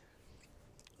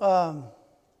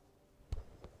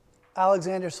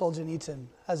 Aleksandr Solzhenitsyn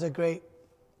has a great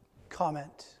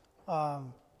comment.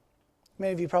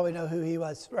 Many of you probably know who he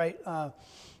was, right?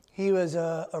 He was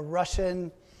a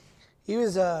Russian. He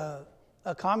was a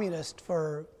communist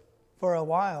for a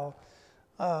while,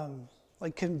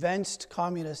 like convinced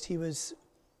communist. He was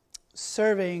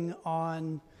serving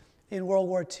in World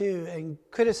War II and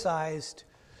criticized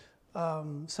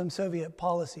some Soviet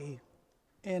policy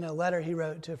in a letter he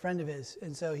wrote to a friend of his,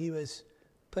 and so he was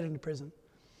put into prison,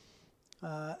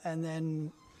 and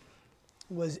then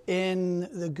was in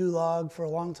the Gulag for a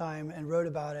long time and wrote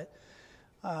about it.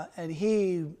 And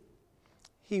he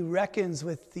reckons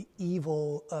with the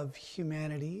evil of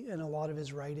humanity in a lot of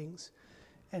his writings.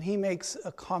 And he makes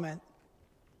a comment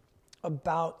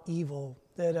about evil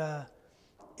that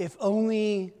if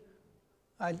only,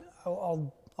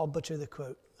 I'll butcher the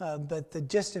quote, but the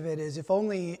gist of it is, if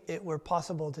only it were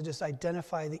possible to just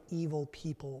identify the evil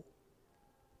people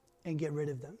and get rid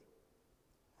of them,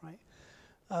 right?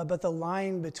 But the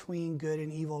line between good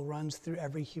and evil runs through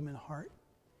every human heart.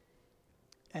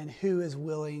 And who is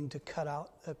willing to cut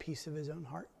out a piece of his own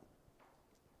heart?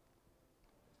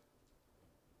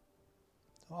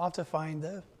 So I'll have to find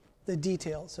the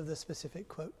details of the specific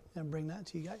quote and bring that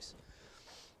to you guys.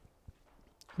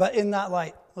 But in that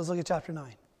light, let's look at chapter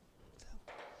 9. So,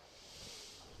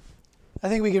 I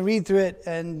think we can read through it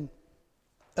and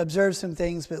observe some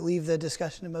things, but leave the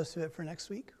discussion of most of it for next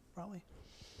week, probably.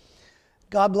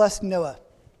 God blessed Noah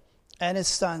and his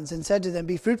sons and said to them,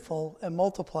 "Be fruitful and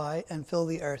multiply and fill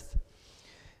the earth.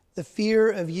 The fear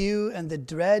of you and the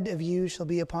dread of you shall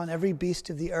be upon every beast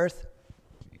of the earth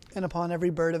and upon every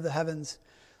bird of the heavens,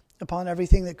 upon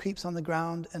everything that creeps on the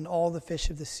ground and all the fish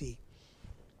of the sea.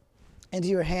 Into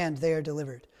your hand they are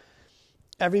delivered.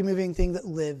 Every moving thing that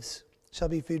lives shall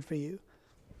be food for you.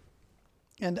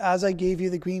 And as I gave you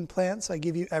the green plants, I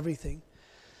give you everything.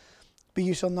 But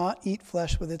you shall not eat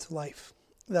flesh with its life,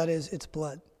 that is, its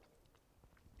blood.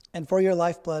 And for your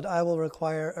lifeblood I will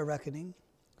require a reckoning.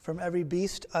 From every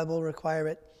beast I will require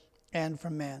it, and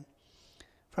from man.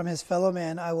 From his fellow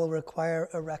man I will require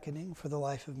a reckoning for the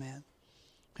life of man.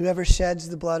 Whoever sheds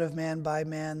the blood of man, by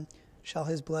man shall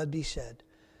his blood be shed.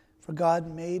 For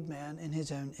God made man in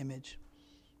his own image.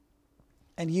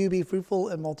 And you be fruitful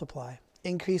and multiply.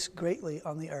 Increase greatly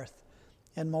on the earth,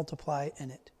 and multiply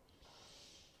in it."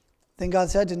 Then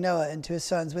God said to Noah and to his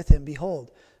sons with him,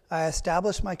 "Behold, I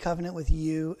establish my covenant with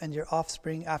you and your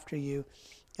offspring after you,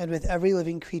 and with every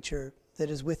living creature that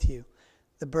is with you,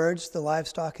 the birds, the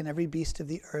livestock, and every beast of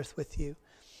the earth with you,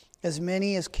 as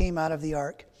many as came out of the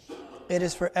ark. It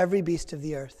is for every beast of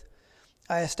the earth.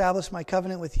 I establish my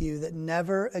covenant with you that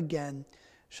never again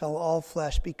shall all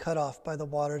flesh be cut off by the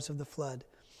waters of the flood.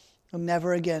 And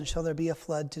never again shall there be a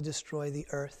flood to destroy the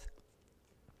earth.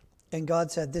 And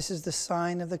God said, this is the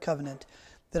sign of the covenant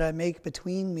that I make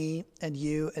between me and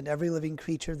you and every living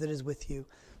creature that is with you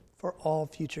for all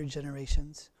future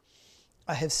generations.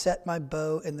 I have set my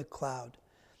bow in the cloud,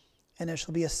 and it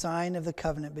shall be a sign of the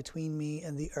covenant between me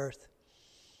and the earth.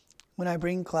 When I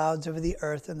bring clouds over the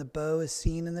earth and the bow is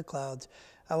seen in the clouds,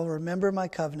 I will remember my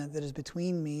covenant that is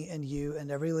between me and you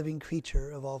and every living creature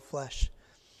of all flesh.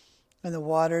 And the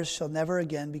waters shall never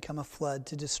again become a flood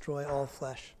to destroy all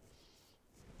flesh.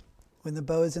 When the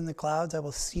bow is in the clouds, I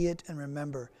will see it and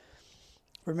remember.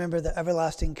 Remember the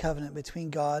everlasting covenant between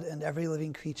God and every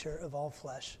living creature of all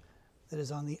flesh that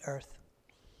is on the earth.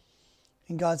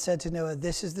 And God said to Noah,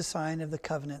 this is the sign of the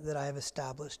covenant that I have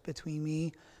established between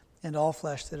me and all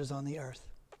flesh that is on the earth.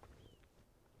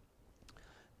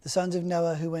 The sons of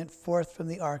Noah who went forth from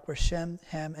the ark were Shem,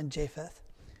 Ham, and Japheth.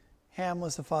 Ham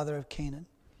was the father of Canaan.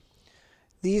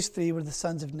 These three were the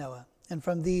sons of Noah, and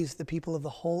from these the people of the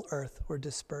whole earth were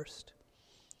dispersed.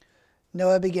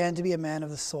 Noah began to be a man of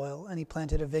the soil, and he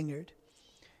planted a vineyard.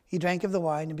 He drank of the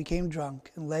wine and became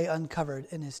drunk and lay uncovered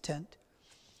in his tent.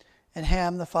 And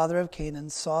Ham, the father of Canaan,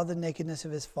 saw the nakedness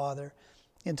of his father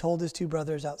and told his two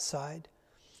brothers outside.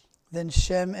 Then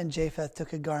Shem and Japheth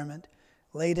took a garment,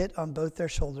 laid it on both their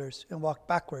shoulders, and walked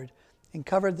backward and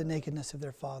covered the nakedness of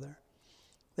their father.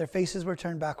 Their faces were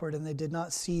turned backward, and they did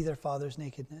not see their father's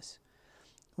nakedness.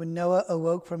 When Noah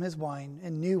awoke from his wine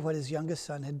and knew what his youngest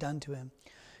son had done to him,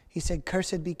 he said,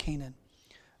 cursed be Canaan.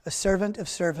 A servant of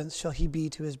servants shall he be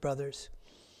to his brothers.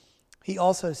 He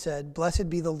also said, blessed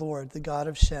be the Lord, the God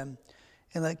of Shem,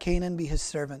 and let Canaan be his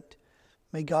servant.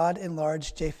 May God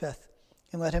enlarge Japheth,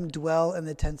 and let him dwell in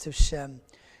the tents of Shem,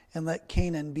 and let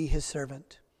Canaan be his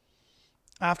servant.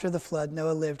 After the flood,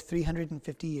 Noah lived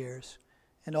 350 years,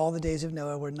 and all the days of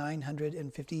Noah were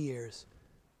 950 years,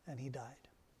 and he died.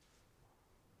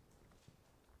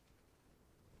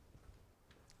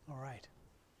 All right.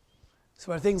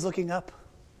 So are things looking up?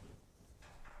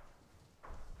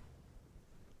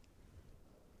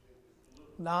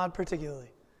 Not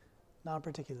particularly. Not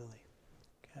particularly.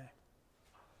 Okay.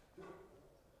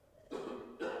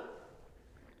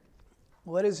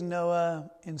 What is Noah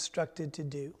instructed to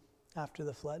do after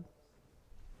the flood?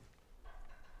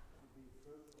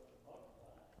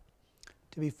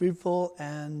 To be fruitful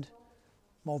and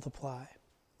multiply.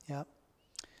 Yep.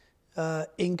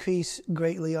 Increase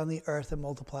greatly on the earth and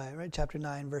multiply. Right? Chapter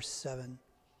 9, verse 7.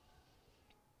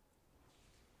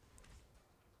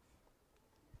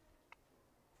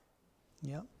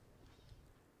 Yep.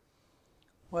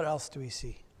 What else do we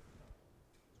see?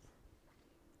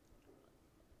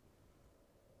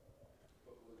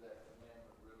 But was that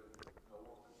commandment really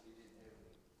Noah? Because he didn't have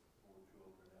any more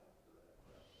children after that,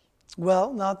 right?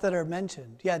 Well, not that are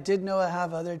mentioned. Yeah, did Noah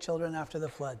have other children after the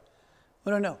flood?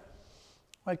 We don't know.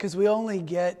 Right, because we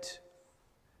get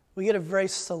a very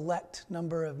select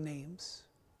number of names.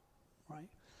 Right?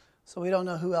 So we don't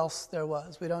know who else there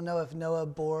was. We don't know if Noah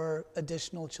bore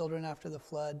additional children after the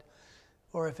flood,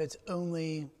 or if it's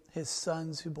only his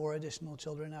sons who bore additional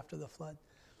children after the flood.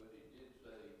 But he did say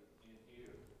in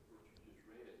here, which you just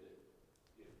read,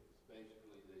 that it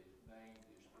basically they named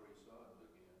his three sons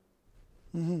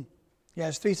again. Mm-hmm. Yeah,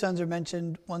 his three sons are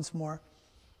mentioned once more.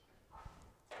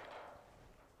 So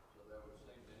that would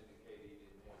seem to indicate he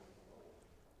didn't have any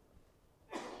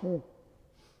more.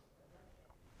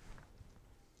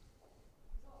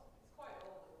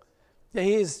 Yeah,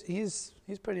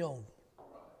 he's pretty old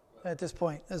at this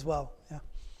point as well. Yeah.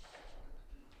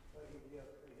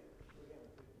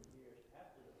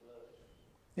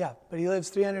 Yeah, but he lives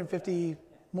 350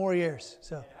 more years.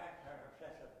 So.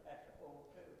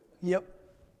 Yep.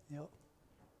 Yep.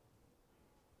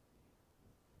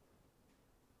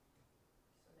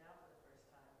 So now for the first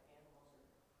time, animals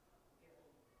are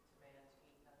given to man to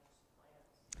eat, not just plants.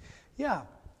 Yeah.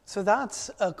 So that's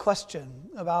a question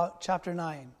about chapter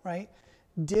 9, right?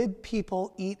 Did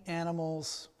people eat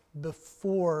animals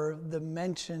before the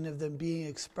mention of them being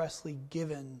expressly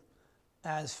given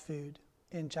as food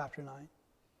in chapter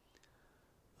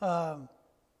 9?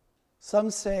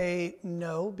 Some say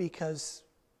no, because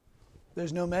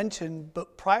there's no mention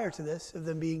but prior to this of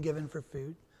them being given for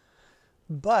food.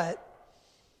 But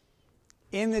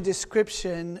in the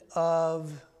description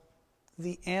of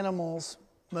the animals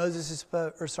Noah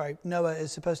is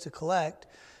supposed to collect,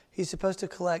 he's supposed to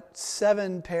collect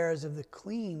 7 pairs of the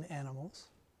clean animals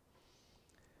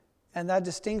And that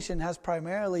distinction has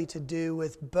primarily to do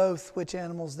with both which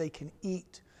animals they can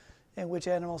eat and which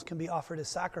animals can be offered as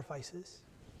sacrifices.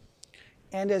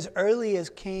 And as early as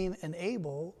Cain and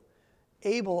Abel,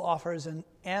 Abel offers an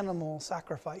animal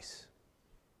sacrifice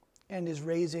and is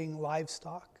raising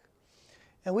livestock.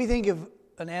 And we think of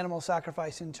an animal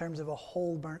sacrifice in terms of a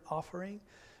whole burnt offering,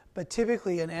 but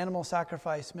typically an animal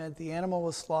sacrifice meant the animal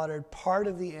was slaughtered, part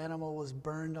of the animal was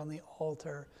burned on the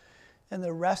altar, and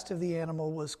the rest of the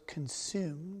animal was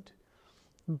consumed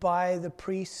by the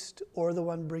priest or the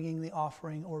one bringing the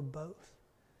offering, or both.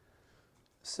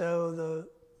 So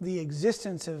the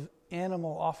existence of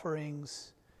animal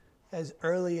offerings as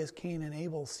early as Cain and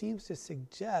Abel seems to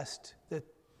suggest that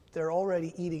they're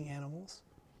already eating animals,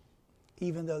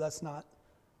 even though that's not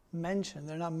mentioned.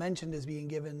 They're not mentioned as being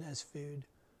given as food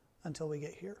until we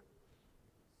get here.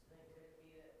 Then could it be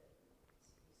that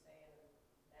he's saying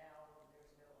now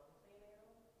there's no unclean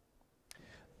animal?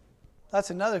 That's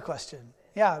another question.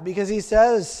 Yeah, because he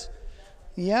says,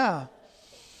 yeah.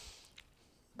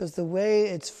 Because the way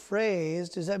it's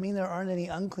phrased, does that mean there aren't any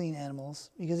unclean animals?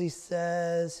 Because he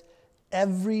says,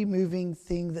 every moving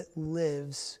thing that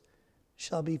lives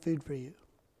shall be food for you.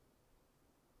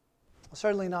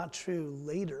 Certainly not true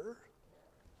later.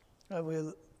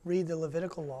 We read the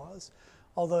Levitical laws,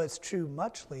 although it's true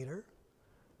much later.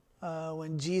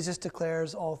 When Jesus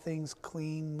declares all things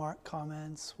clean, Mark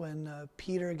comments. When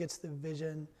Peter gets the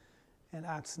vision in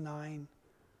Acts 9.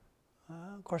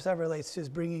 Of course, that relates to his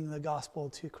bringing the gospel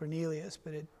to Cornelius,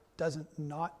 but it doesn't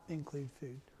not include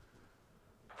food.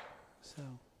 So,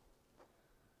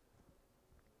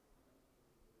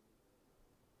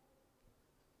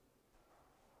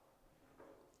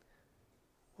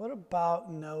 what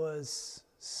about Noah's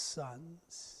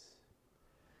sons?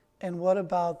 And what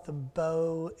about the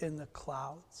bow in the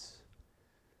clouds?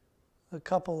 A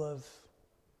couple of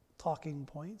talking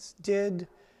points.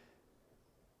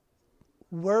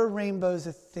 Were rainbows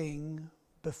a thing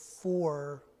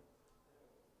before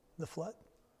the flood?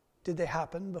 Did they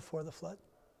happen before the flood?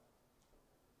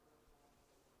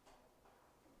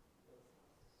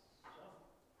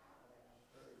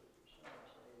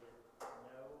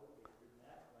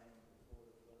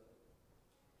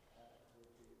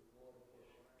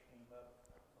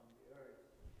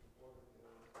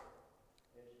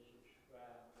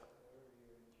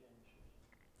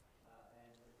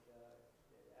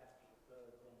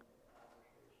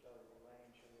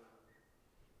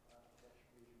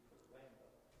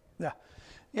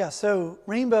 Yeah. So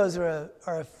rainbows are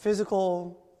a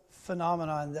physical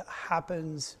phenomenon that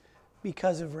happens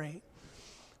because of rain.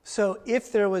 So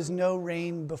if there was no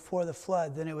rain before the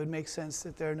flood, then it would make sense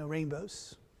that there are no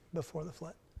rainbows before the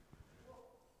flood.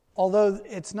 Although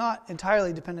it's not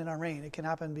entirely dependent on rain, it can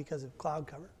happen because of cloud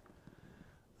cover.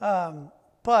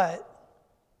 But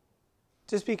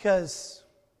just because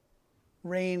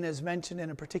rain is mentioned in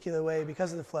a particular way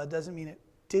because of the flood doesn't mean it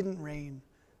didn't rain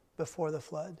before the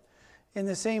flood. In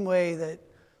the same way that,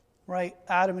 right,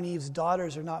 Adam and Eve's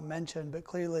daughters are not mentioned, but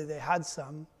clearly they had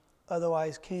some.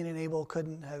 Otherwise, Cain and Abel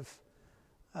couldn't have,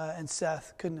 and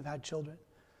Seth couldn't have had children.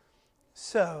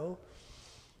 So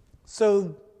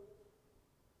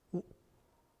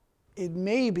it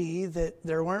may be that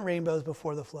there weren't rainbows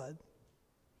before the flood.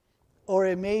 Or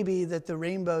it may be that the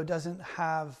rainbow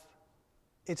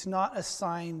it's not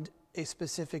assigned a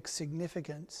specific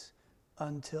significance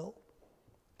until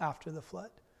after the flood.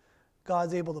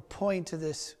 God's able to point to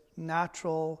this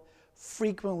natural,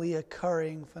 frequently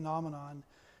occurring phenomenon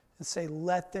and say,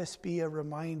 let this be a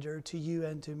reminder to you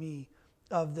and to me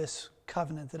of this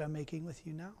covenant that I'm making with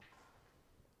you now.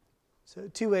 So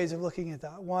 2 ways of looking at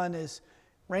that. One is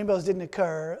rainbows didn't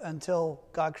occur until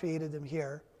God created them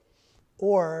here.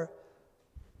 Or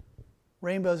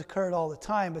rainbows occurred all the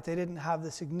time, but they didn't have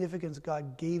the significance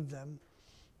God gave them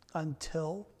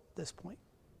until this point.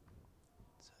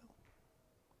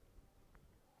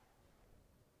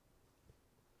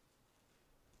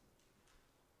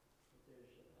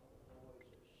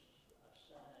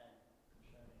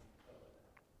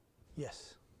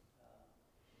 Yes.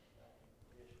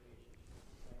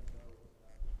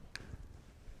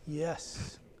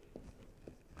 Yes.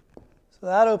 So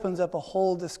that opens up a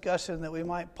whole discussion that we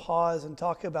might pause and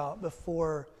talk about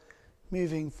before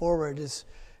moving forward is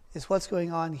what's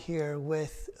going on here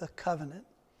with a covenant.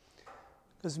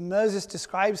 Because Moses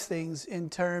describes things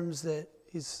in terms that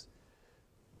he's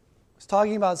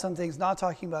talking about some things, not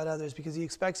talking about others, because he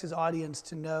expects his audience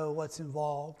to know what's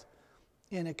involved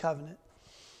in a covenant.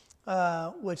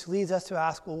 Which leads us to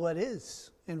ask, well, what is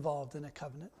involved in a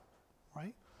covenant,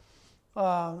 right?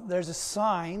 There's a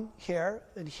sign here,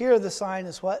 and here the sign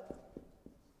is what?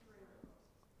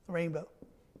 Rainbow.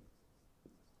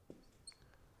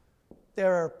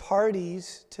 there are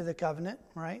parties to the covenant,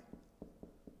 right?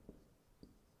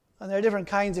 And there are different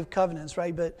kinds of covenants,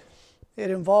 right? But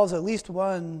it involves at least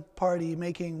one party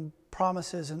making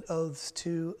promises and oaths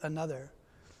to another,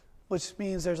 which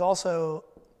means there's also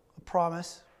a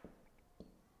promise.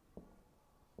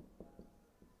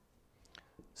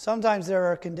 Sometimes there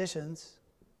are conditions.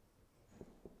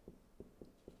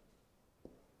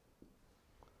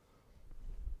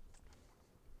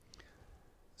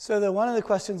 So that one of the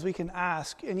questions we can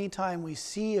ask anytime we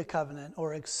see a covenant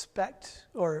or expect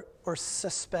or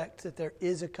suspect that there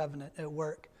is a covenant at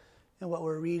work in what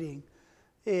we're reading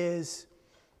is,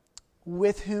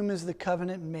 with whom is the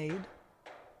covenant made?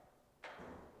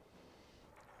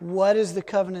 What is the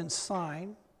covenant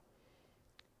sign?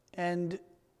 And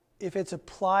if it's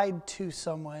applied to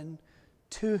someone,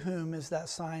 to whom is that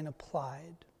sign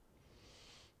applied?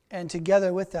 And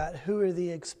together with that, who are the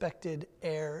expected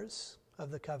heirs of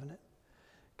the covenant?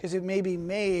 Because it may be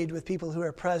made with people who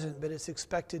are present, but it's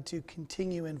expected to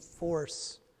continue in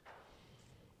force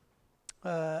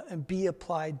and be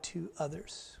applied to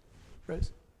others.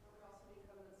 Rose?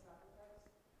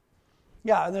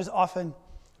 Yeah, and there's often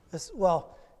this,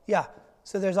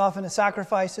 so there's often a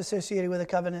sacrifice associated with a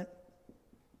covenant.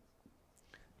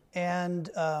 And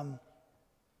I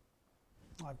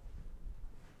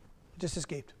just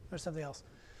escaped. There's something else.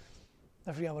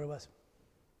 I forgot what it was.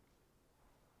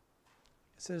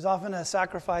 So there's often a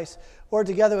sacrifice, or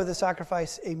together with a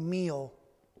sacrifice, a meal,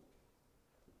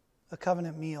 a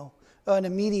covenant meal, and a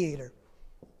mediator.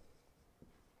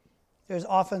 There's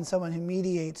often someone who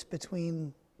mediates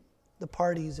between the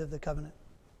parties of the covenant.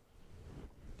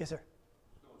 Yes, sir. I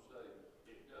was going to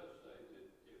say, it does say that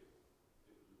if it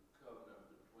was a covenant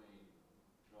between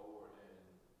Noah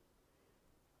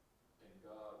and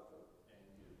God and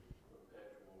his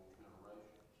perpetual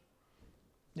generations.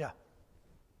 Yeah.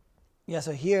 Yeah,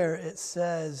 so here it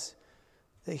says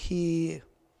that in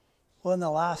the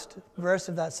last verse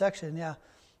of that section,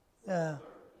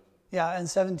 and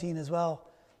 17 as well.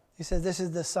 He said, "This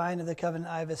is the sign of the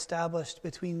covenant I have established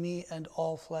between me and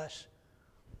all flesh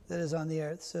that is on the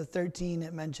earth." So 13,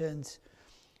 it mentions,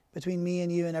 "Between me and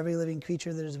you and every living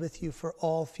creature that is with you for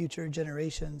all future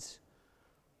generations."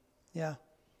 Yeah.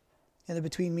 And then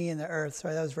between me and the earth.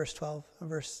 Sorry, that was verse 12 and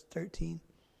verse 13.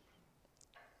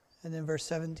 And then verse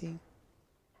 17.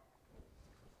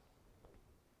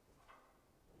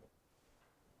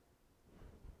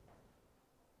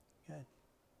 Good.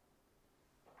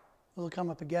 It'll come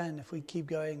up again if we keep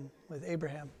going with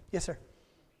Abraham. Yes, sir.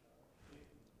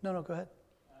 No, go ahead.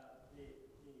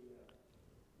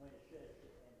 When it says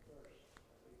in verse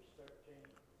 13,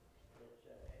 it's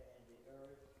and the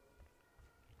earth,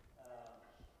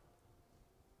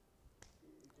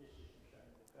 this is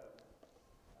concerning the covenant,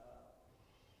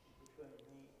 between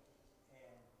me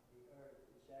and the earth,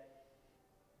 does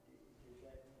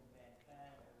that mean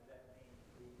mankind, or does that mean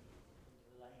the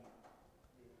land?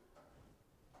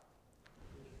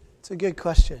 It's a good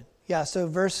question. Yeah, so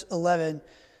verse 11,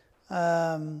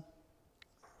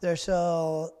 there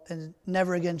shall, and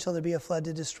never again shall there be a flood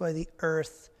to destroy the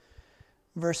earth.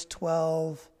 Verse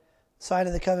 12, sign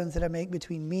of the covenant that I make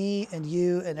between me and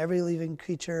you and every living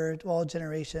creature to all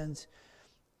generations.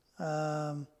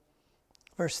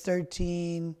 Verse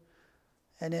 13,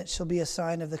 and it shall be a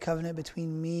sign of the covenant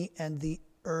between me and the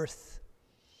earth.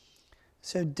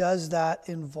 So does that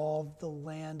involve the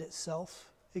land itself?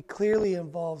 It clearly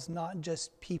involves not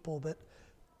just people, but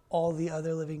all the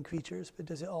other living creatures, but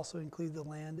does it also include the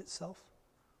land itself?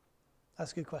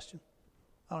 That's a good question.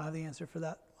 I don't have the answer for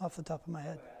that off the top of my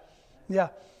head. Yeah.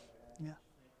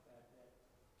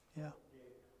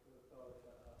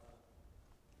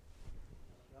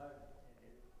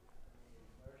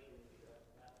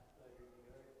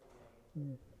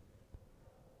 Mm-hmm.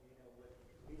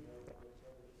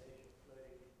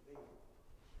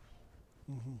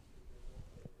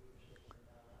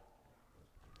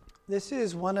 This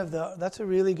is that's a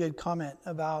really good comment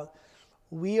about,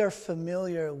 we are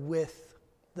familiar with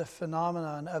the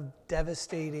phenomenon of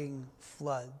devastating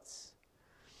floods.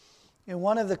 And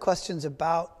one of the questions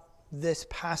about this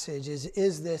passage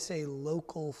is this a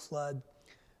local flood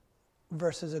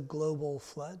versus a global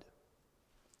flood?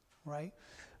 Right?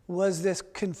 Was this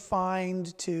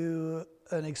confined to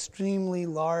an extremely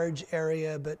large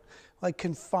area, but like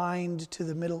confined to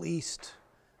the Middle East,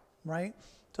 right?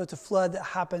 So it's a flood that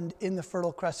happened in the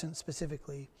Fertile Crescent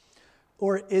specifically.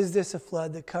 Or is this a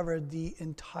flood that covered the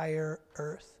entire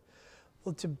earth?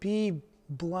 Well, to be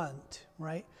blunt,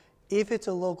 right? If it's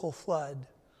a local flood,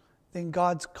 then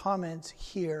God's comments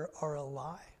here are a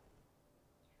lie.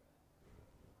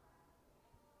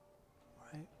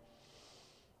 Right?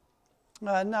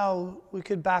 Now, we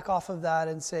could back off of that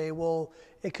and say, well,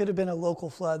 it could have been a local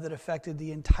flood that affected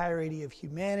the entirety of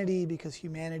humanity because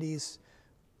humanity's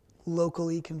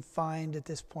locally confined at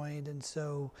this point. And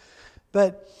so,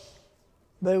 but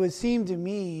it would seem to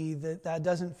me that that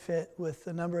doesn't fit with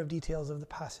the number of details of the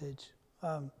passage.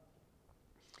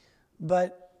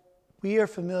 But we are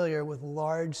familiar with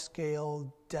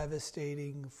large-scale,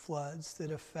 devastating floods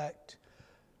that affect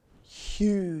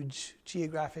huge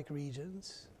geographic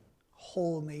regions,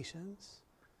 whole nations.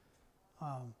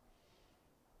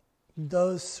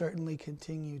 Those certainly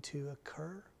continue to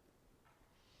occur.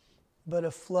 But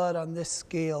a flood on this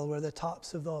scale, where the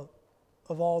tops of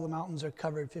all the mountains are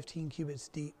covered 15 cubits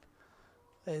deep,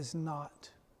 is not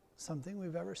something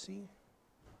we've ever seen.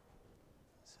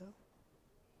 So,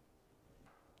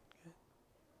 good.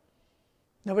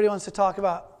 Nobody wants to talk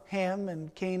about Ham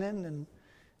and Canaan and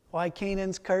why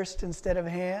Canaan's cursed instead of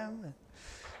Ham.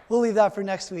 We'll leave that for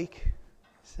next week.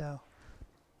 So,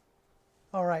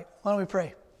 all right, why don't we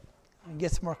pray and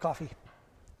get some more coffee.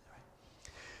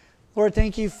 Lord,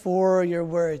 thank you for your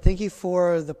word. Thank you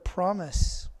for the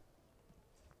promise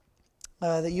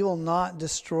that you will not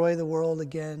destroy the world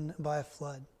again by a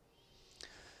flood.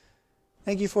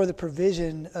 Thank you for the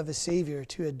provision of a Savior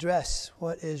to address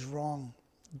what is wrong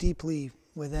deeply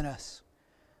within us,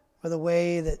 for the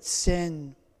way that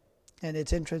sin and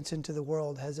its entrance into the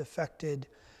world has affected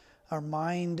our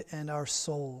mind and our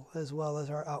soul, as well as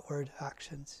our outward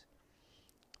actions.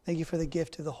 Thank you for the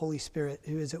gift of the Holy Spirit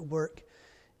who is at work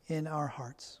in our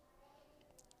hearts.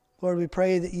 Lord, we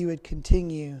pray that you would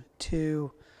continue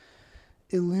to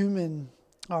illumine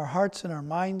our hearts and our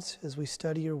minds as we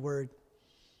study your word.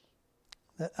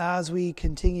 That as we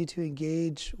continue to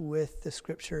engage with the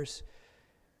scriptures,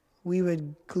 we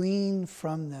would glean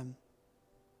from them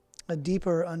a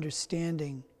deeper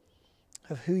understanding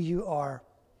of who you are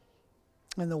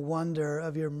and the wonder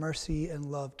of your mercy and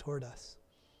love toward us.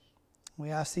 We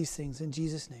ask these things in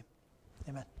Jesus' name.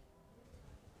 Amen.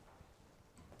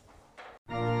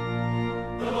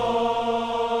 The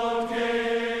Lord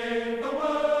gave the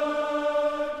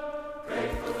word.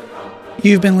 Great was the company.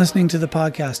 You've been listening to the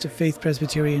podcast of Faith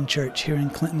Presbyterian Church here in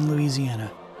Clinton,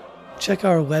 Louisiana. Check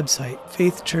our website,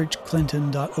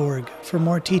 faithchurchclinton.org, for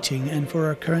more teaching and for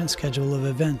our current schedule of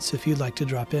events if you'd like to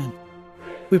drop in.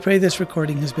 We pray this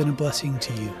recording has been a blessing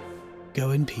to you.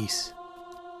 Go in peace.